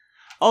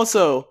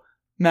 Also,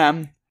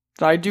 ma'am,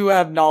 I do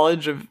have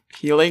knowledge of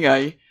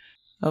healing.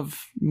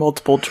 Of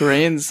multiple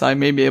terrains. I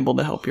may be able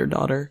to help your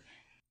daughter.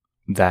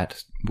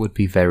 That would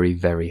be very,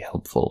 very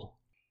helpful.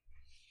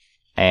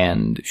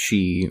 And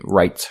she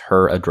writes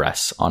her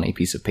address on a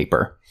piece of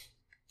paper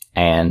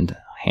and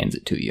hands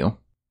it to you.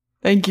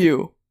 Thank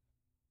you.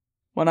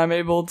 When I'm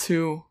able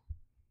to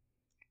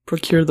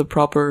procure the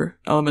proper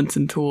elements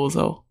and tools,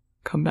 I'll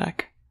come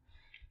back.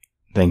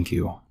 Thank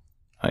you.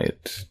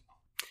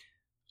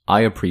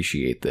 I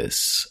appreciate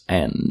this,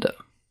 and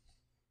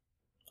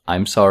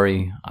I'm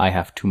sorry I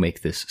have to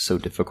make this so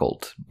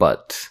difficult,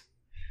 but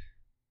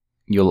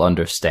you'll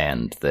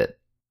understand that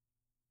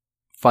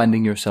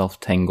finding yourself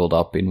tangled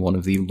up in one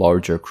of the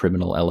larger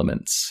criminal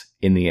elements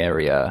in the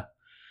area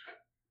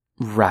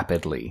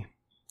rapidly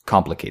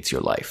complicates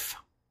your life.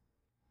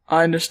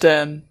 I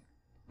understand.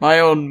 My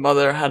own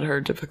mother had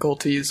her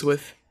difficulties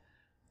with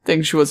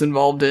things she was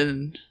involved in,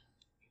 and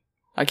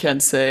I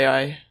can't say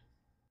I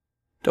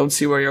don't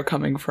see where you're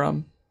coming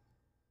from.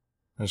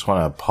 I just want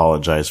to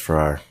apologize for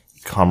our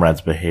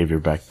comrade's behavior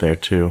back there,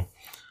 too.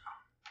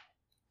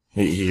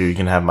 You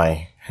can have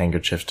my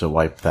handkerchief to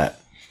wipe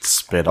that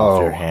spit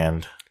off your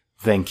hand.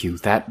 Thank you.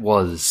 That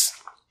was...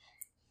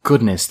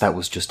 Goodness, that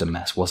was just a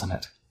mess, wasn't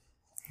it?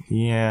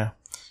 Yeah.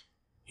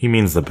 He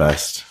means the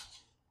best.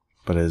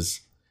 But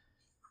his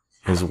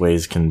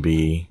ways can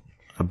be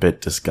a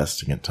bit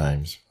disgusting at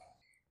times.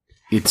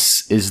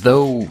 It's as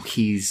though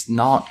he's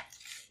not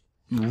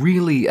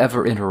really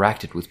ever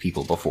interacted with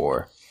people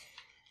before.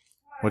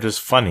 Which is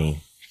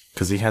funny,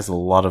 because he has a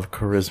lot of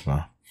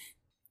charisma.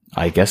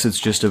 I guess it's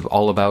just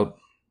all about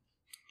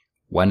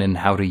when and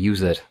how to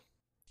use it.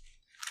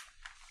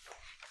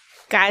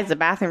 Guys, the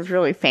bathroom's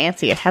really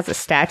fancy. It has a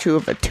statue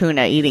of a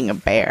tuna eating a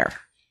bear.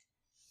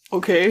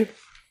 Okay.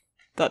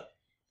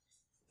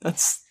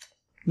 That's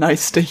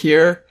nice to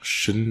hear.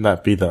 Shouldn't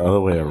that be the other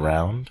way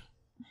around?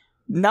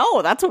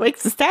 No, that's what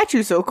makes the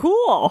statue so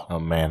cool. Oh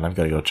man, I've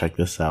got to go check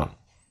this out.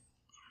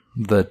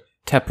 The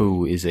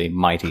Tepu is a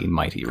mighty,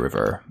 mighty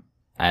river,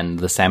 and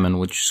the salmon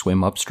which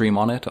swim upstream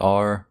on it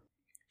are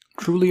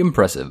truly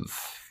impressive.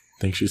 I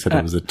think she said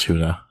it was a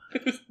tuna.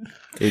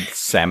 It's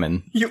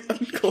salmon. You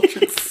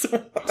uncultured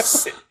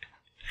swine.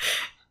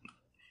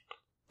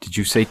 Did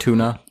you say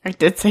tuna? I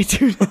did say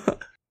tuna.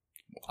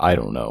 I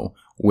don't know.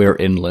 We're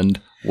inland.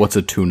 What's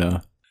a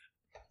tuna?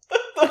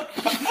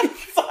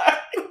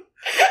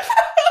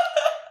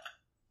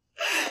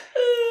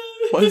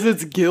 What is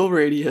its gill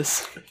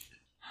radius?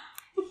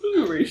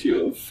 The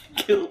ratio of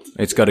killed.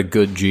 It's got a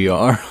good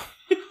GR.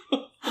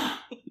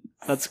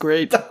 That's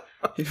great.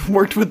 You've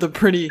worked with a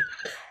pretty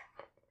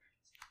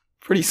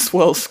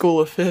swell school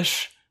of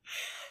fish.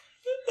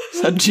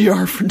 It's had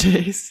GR for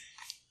days.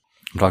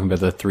 I'm talking about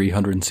the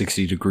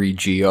 360-degree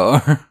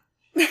GR.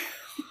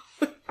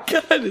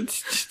 God,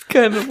 it's just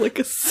kind of like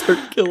a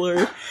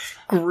circular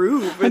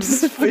groove. I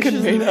just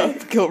fucking made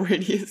up gill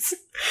radius.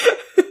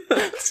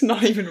 It's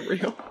not even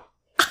real.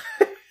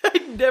 I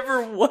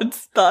never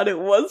once thought it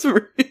was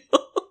real.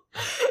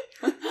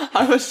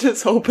 I was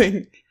just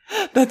hoping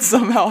that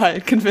somehow I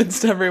had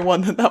convinced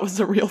everyone that was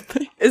a real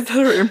thing. Is that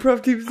our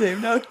improv team's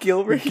name now?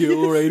 Gill radius?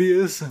 Gill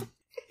radius?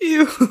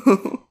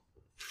 Ew.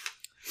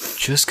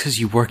 Just because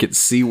you work at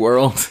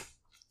SeaWorld?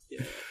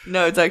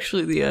 No, it's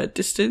actually the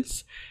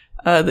distance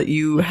that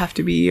you have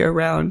to be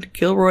around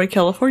Gilroy,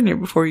 California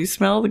before you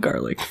smell the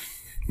garlic.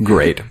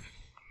 Great.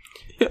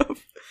 Yep.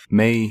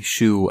 Mei,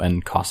 Shu,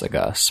 and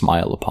Kasuga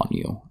smile upon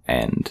you,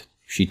 and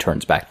she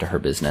turns back to her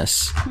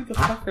business. Who the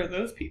fuck are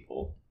those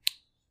people?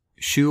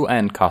 Shu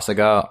and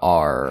Kasuga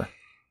are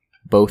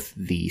both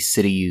the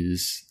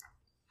city's...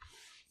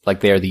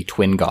 Like, they are the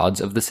twin gods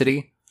of the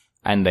city,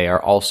 and they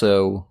are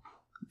also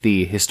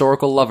the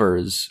historical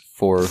lovers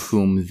for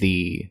whom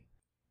the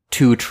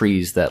two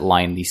trees that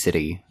line the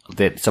city,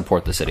 that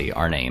support the city,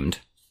 are named.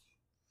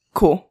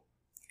 Cool.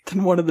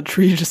 Then one of the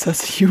trees just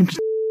has a huge...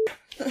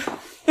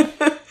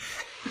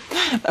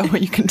 That way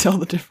you can tell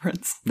the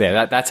difference.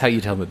 Yeah, that's how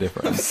you tell the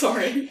difference.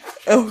 Sorry.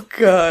 Oh,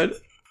 God.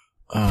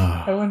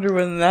 I wonder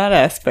when that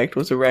aspect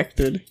was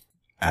erected.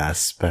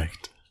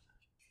 Aspect.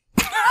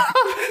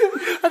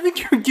 I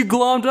think you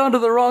glommed onto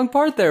the wrong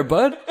part there,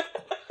 bud.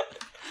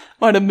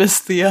 Might have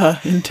missed the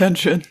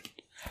intention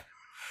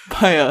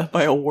by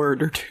a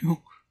word or two.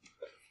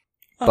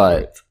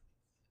 But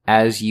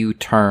as you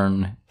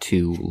turn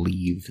to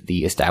leave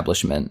the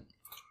establishment,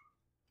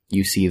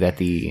 you see that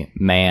the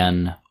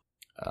man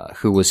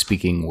who was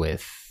speaking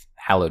with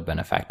Hallowed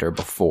Benefactor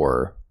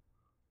before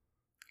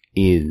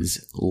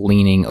is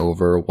leaning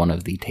over one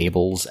of the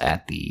tables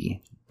at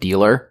the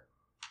dealer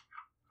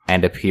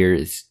and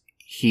appears...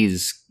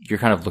 You're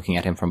kind of looking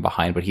at him from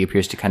behind, but he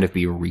appears to kind of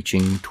be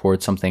reaching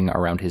towards something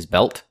around his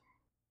belt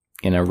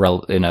in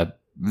a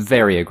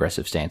very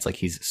aggressive stance, like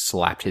he's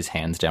slapped his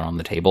hands down on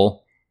the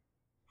table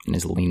and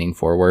is leaning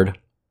forward.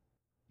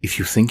 If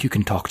you think you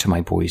can talk to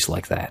my boys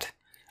like that,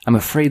 I'm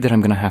afraid that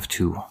I'm going to have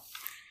to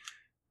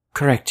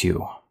correct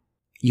you.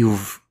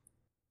 You've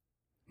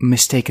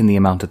mistaken the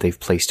amount that they've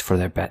placed for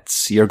their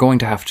bets. You're going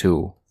to have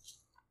to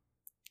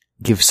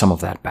give some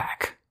of that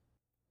back.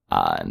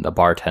 And the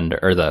bartender,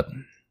 or the...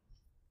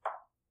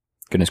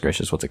 Goodness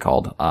gracious, what's it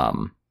called?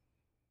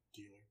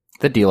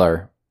 The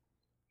dealer.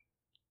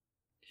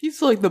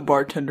 He's like the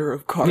bartender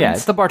of cards. Yeah,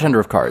 it's the bartender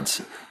of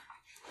cards.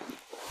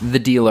 The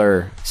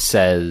dealer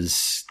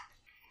says,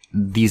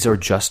 these are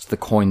just the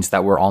coins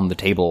that were on the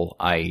table.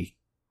 I'm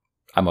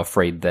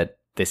afraid that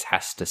this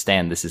has to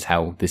stand. This is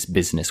how this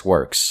business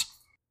works.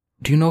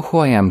 Do you know who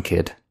I am,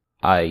 kid?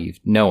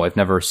 No, I've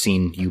never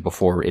seen you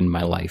before in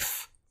my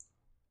life.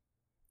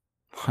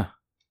 Huh.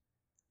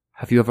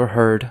 Have you ever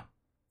heard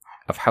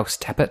of House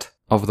Teppet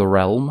of the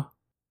Realm?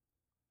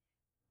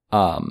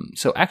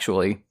 So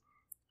actually,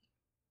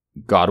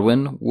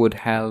 Godwin would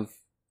have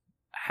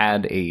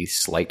had a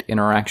slight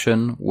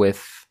interaction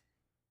with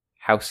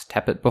House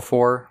Teppet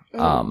before.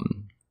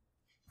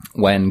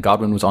 When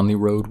Godwin was on the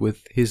road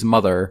with his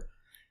mother,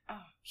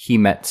 he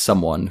met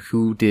someone.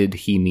 Who did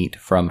he meet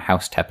from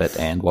House Teppet,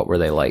 and what were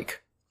they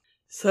like?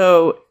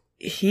 So,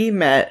 he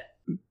met,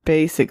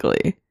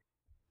 basically,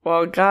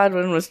 while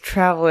Godwin was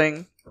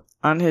traveling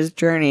on his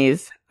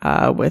journeys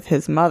with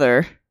his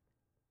mother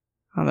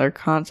on their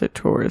concert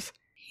tours,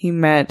 he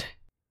met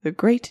the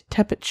great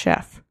Teppet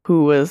chef,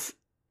 who was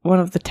one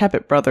of the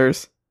Teppet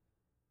brothers,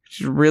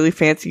 which really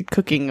fancied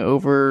cooking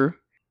over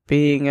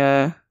being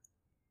a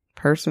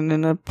person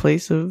in a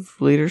place of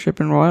leadership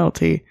and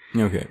royalty.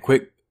 Okay,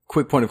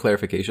 quick point of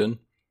clarification.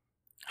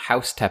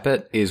 House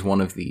Teppet is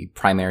one of the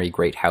primary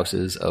great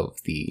houses of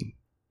the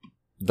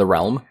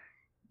realm,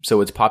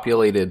 so it's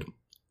populated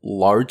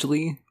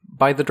largely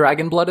by the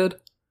dragon-blooded,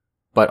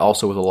 but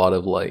also with a lot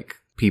of, like,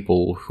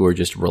 people who are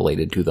just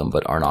related to them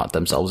but are not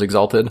themselves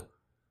exalted.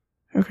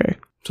 Okay.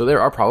 So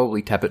there are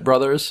probably Teppet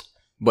brothers,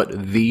 but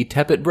the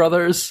Teppet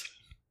brothers,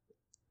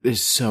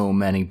 there's so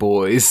many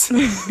boys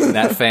in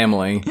that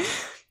family.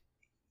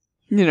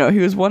 You know, he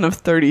was one of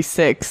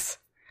 36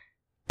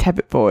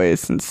 Teppet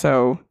boys, and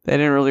so they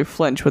didn't really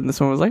flinch when this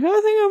one was like, I think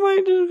I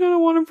might just kind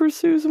of want to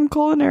pursue some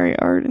culinary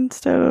art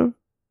instead of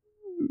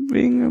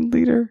being a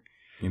leader.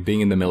 And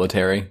being in the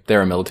military.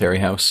 They're a military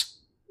house.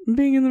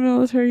 Being in the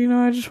military, you know,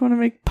 I just want to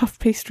make puff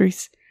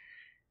pastries.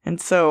 And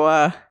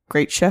so,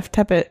 great chef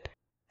Teppet.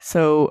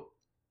 So,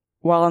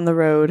 while on the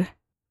road,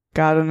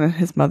 Godwin and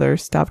his mother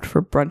stopped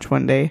for brunch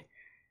one day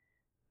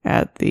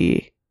at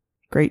the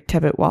Great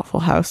Teppet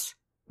Waffle House,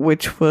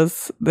 which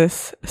was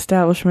this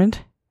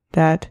establishment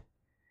that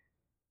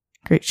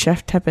great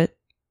chef Teppet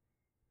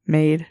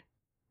made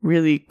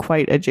really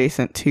quite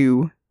adjacent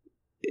to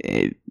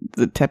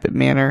the Teppet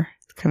Manor.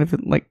 It's kind of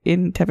like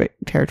in Teppet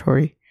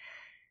territory.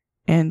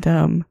 And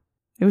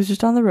it was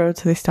just on the road,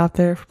 so they stopped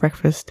there for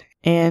breakfast.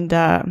 And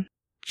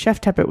Chef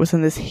Teppet was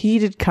in this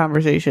heated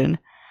conversation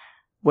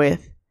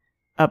with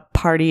a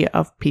party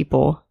of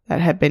people that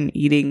had been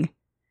eating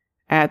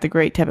at the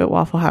Great Teppet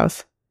Waffle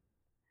House.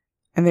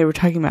 And they were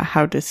talking about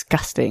how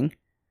disgusting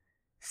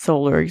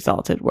Solar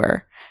Exalted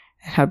were,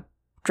 and how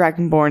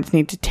Dragonborns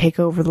need to take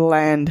over the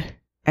land.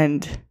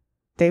 And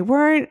they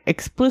weren't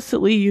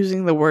explicitly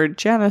using the word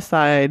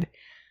genocide,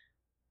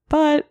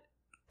 but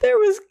there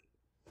was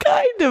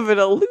kind of an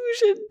allusion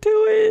to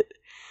it.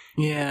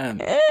 Yeah.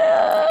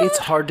 It's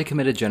hard to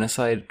commit a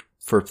genocide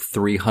for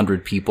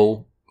 300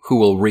 people who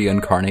will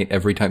reincarnate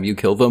every time you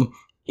kill them.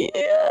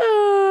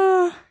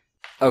 Yeah.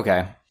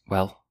 Okay,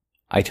 well,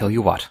 I tell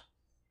you what.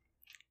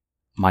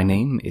 My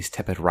name is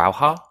Teppet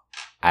Rauha,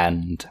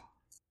 and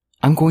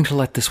I'm going to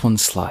let this one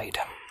slide.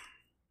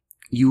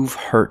 You've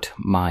hurt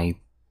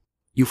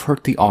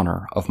the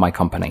honor of my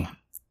company,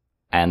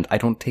 and I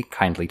don't take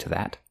kindly to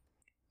that.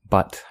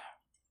 But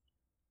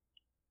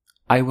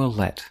I will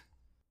let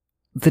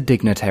the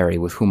dignitary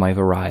with whom I've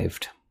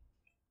arrived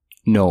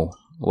know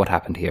what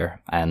happened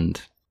here,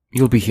 and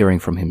you'll be hearing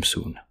from him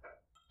soon.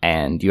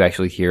 And you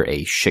actually hear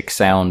a shick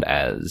sound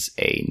as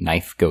a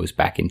knife goes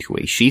back into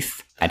a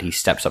sheath, and he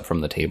steps up from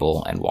the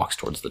table and walks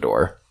towards the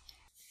door.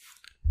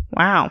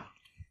 Wow.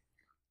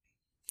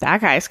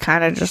 That guy's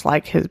kind of just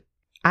like his...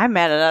 I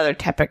met another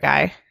Teppet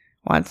guy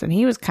once, and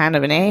he was kind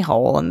of an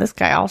a-hole, and this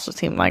guy also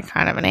seemed like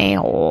kind of an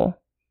a-hole.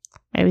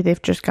 Maybe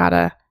they've just got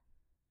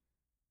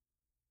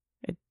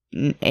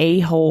an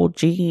a-hole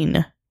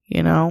gene,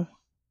 you know?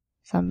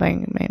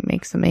 Something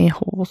makes them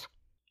a-holes.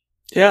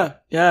 Yeah,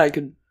 I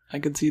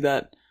could see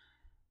that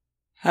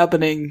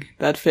happening.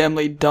 That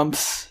family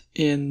dumps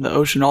in the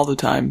ocean all the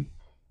time.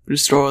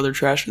 Just throw other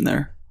trash in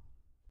there.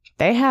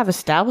 They have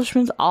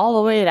establishments all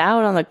the way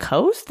out on the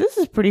coast? This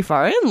is pretty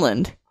far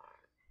inland.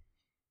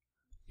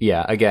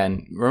 Yeah,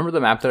 again, remember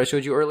the map that I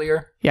showed you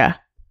earlier? Yeah.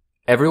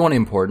 Everyone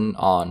important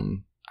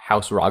on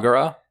House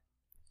Ragara,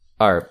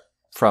 or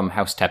from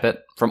House Tepet,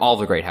 from all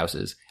the great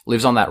houses,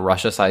 lives on that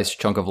Russia-sized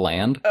chunk of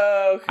land.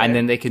 Okay. And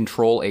then they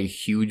control a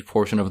huge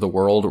portion of the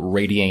world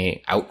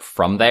radiating out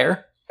from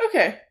there.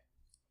 Okay.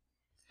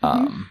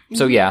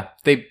 So yeah,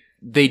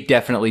 they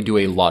definitely do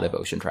a lot of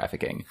ocean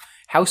trafficking.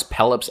 House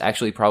Pelops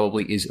actually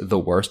probably is the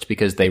worst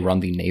because they run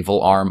the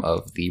naval arm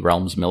of the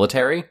realm's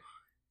military.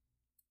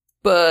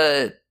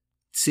 But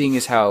seeing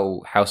as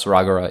how House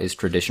Ragara is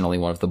traditionally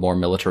one of the more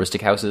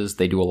militaristic houses,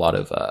 they do a lot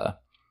of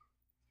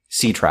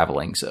sea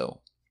traveling,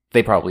 so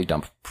they probably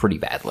dump pretty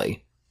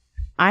badly.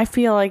 I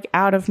feel like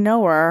out of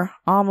nowhere,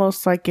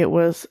 almost like it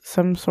was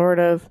some sort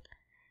of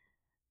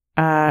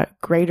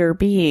greater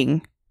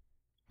being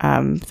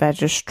that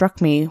just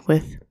struck me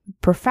with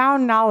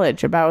profound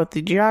knowledge about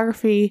the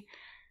geography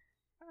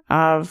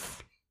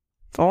of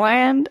the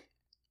land.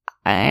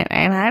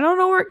 And I don't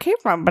know where it came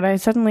from, but I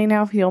suddenly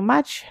now feel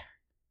much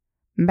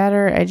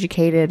better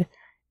educated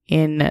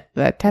in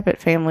the Tepet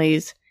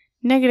family's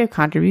negative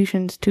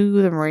contributions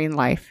to the marine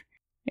life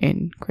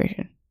in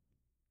creation.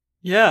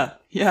 Yeah,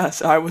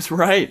 yes, I was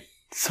right.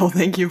 So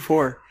thank you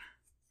for...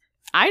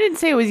 I didn't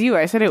say it was you.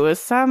 I said it was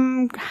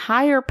some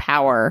higher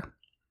power.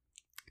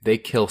 They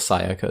kill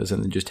Sayakas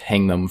and then just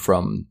hang them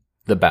from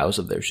the bows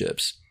of their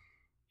ships.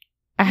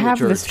 I have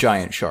which are this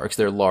giant sharks.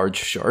 They're large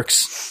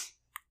sharks.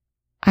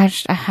 I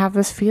have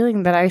this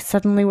feeling that I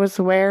suddenly was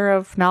aware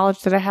of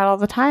knowledge that I had all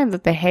the time,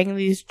 that they hang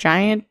these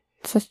giant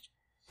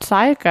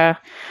Sayaka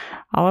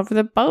all over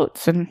the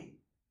boats, and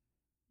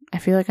I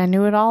feel like I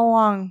knew it all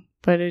along,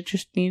 but it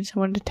just needs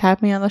someone to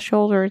tap me on the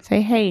shoulder and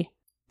say, hey,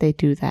 they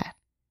do that.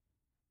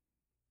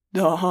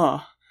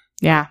 Uh-huh.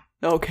 Yeah.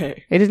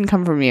 Okay. It didn't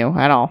come from you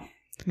at all.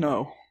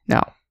 No.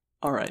 No.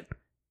 All right.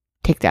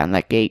 Take down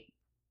that gate.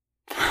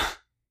 I'm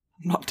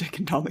not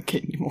taking down the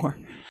gate anymore.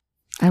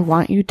 I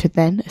want you to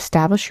then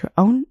establish your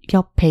own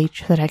Yelp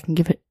page so that I can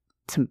give it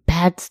some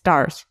bad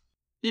stars.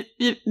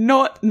 You know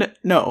what?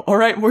 No. All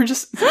right. We're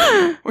just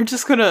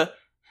gonna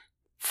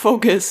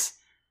focus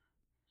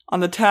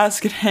on the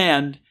task at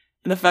hand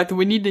and the fact that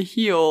we need to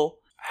heal.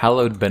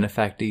 Hallowed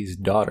Benefacti's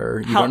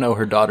daughter. You don't know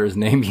her daughter's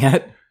name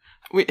yet.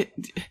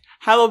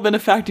 Hallowed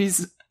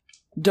Benefacti's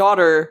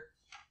daughter,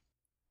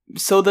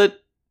 so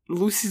that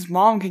Lucy's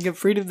mom can get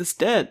freed of this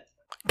debt.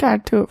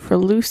 Gotta do it for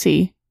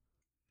Lucy.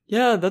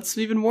 Yeah, that's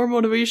even more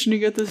motivation to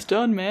get this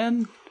done,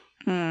 man.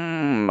 But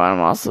I'm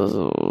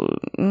also...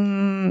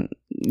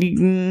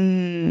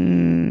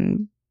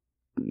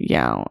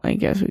 yeah, I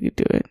guess we could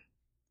do it.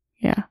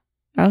 Yeah.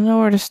 I don't know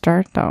where to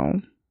start,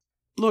 though.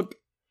 Look,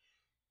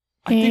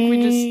 I think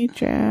we just...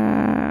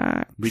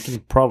 Ajax. We can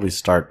probably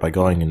start by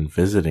going and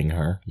visiting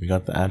her. We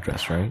got the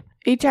address, right?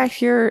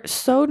 Ajax, you're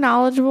so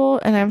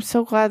knowledgeable, and I'm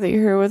so glad that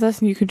you're here with us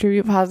and you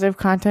contribute positive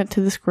content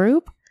to this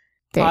group.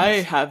 Thanks. I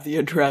have the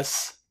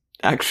address,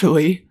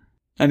 actually.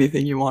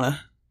 Anything you wanna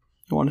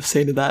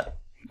say to that,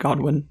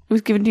 Godwin? It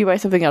was given to you by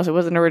something else. It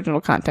wasn't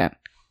original content.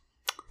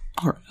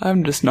 Alright,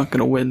 I'm just not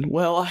gonna win.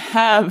 Well, I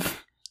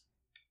have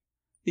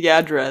the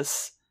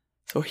address.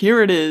 So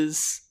here it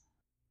is.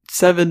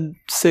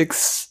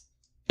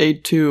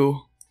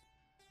 7682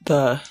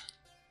 the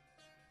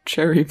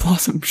Cherry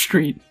Blossom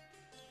Street.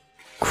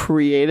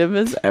 Creative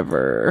as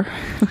ever.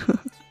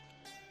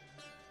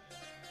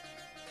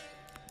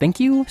 Thank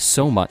you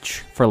so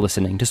much for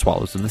listening to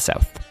Swallows of the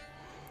South.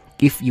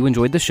 If you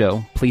enjoyed the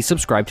show, please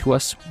subscribe to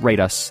us, rate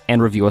us,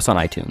 and review us on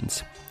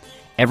iTunes.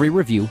 Every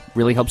review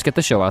really helps get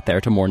the show out there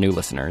to more new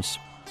listeners.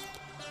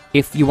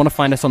 If you want to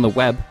find us on the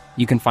web,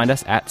 you can find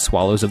us at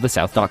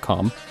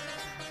swallowsofthesouth.com,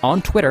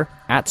 on Twitter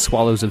at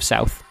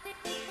swallowsofsouth,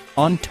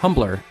 on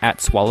Tumblr at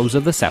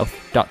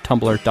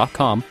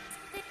swallowsofthesouth.tumblr.com,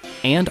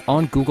 and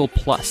on Google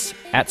Plus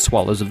at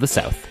Swallows of the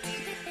South.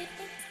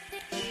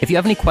 If you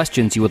have any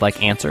questions you would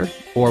like answered,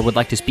 or would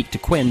like to speak to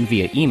Quinn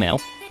via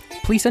email,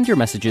 please send your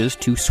messages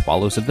to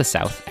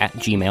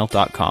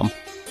swallowsofthesouth@gmail.com.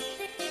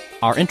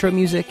 Our intro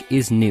music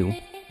is New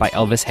by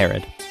Elvis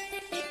Herod,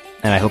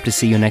 and I hope to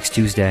see you next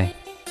Tuesday.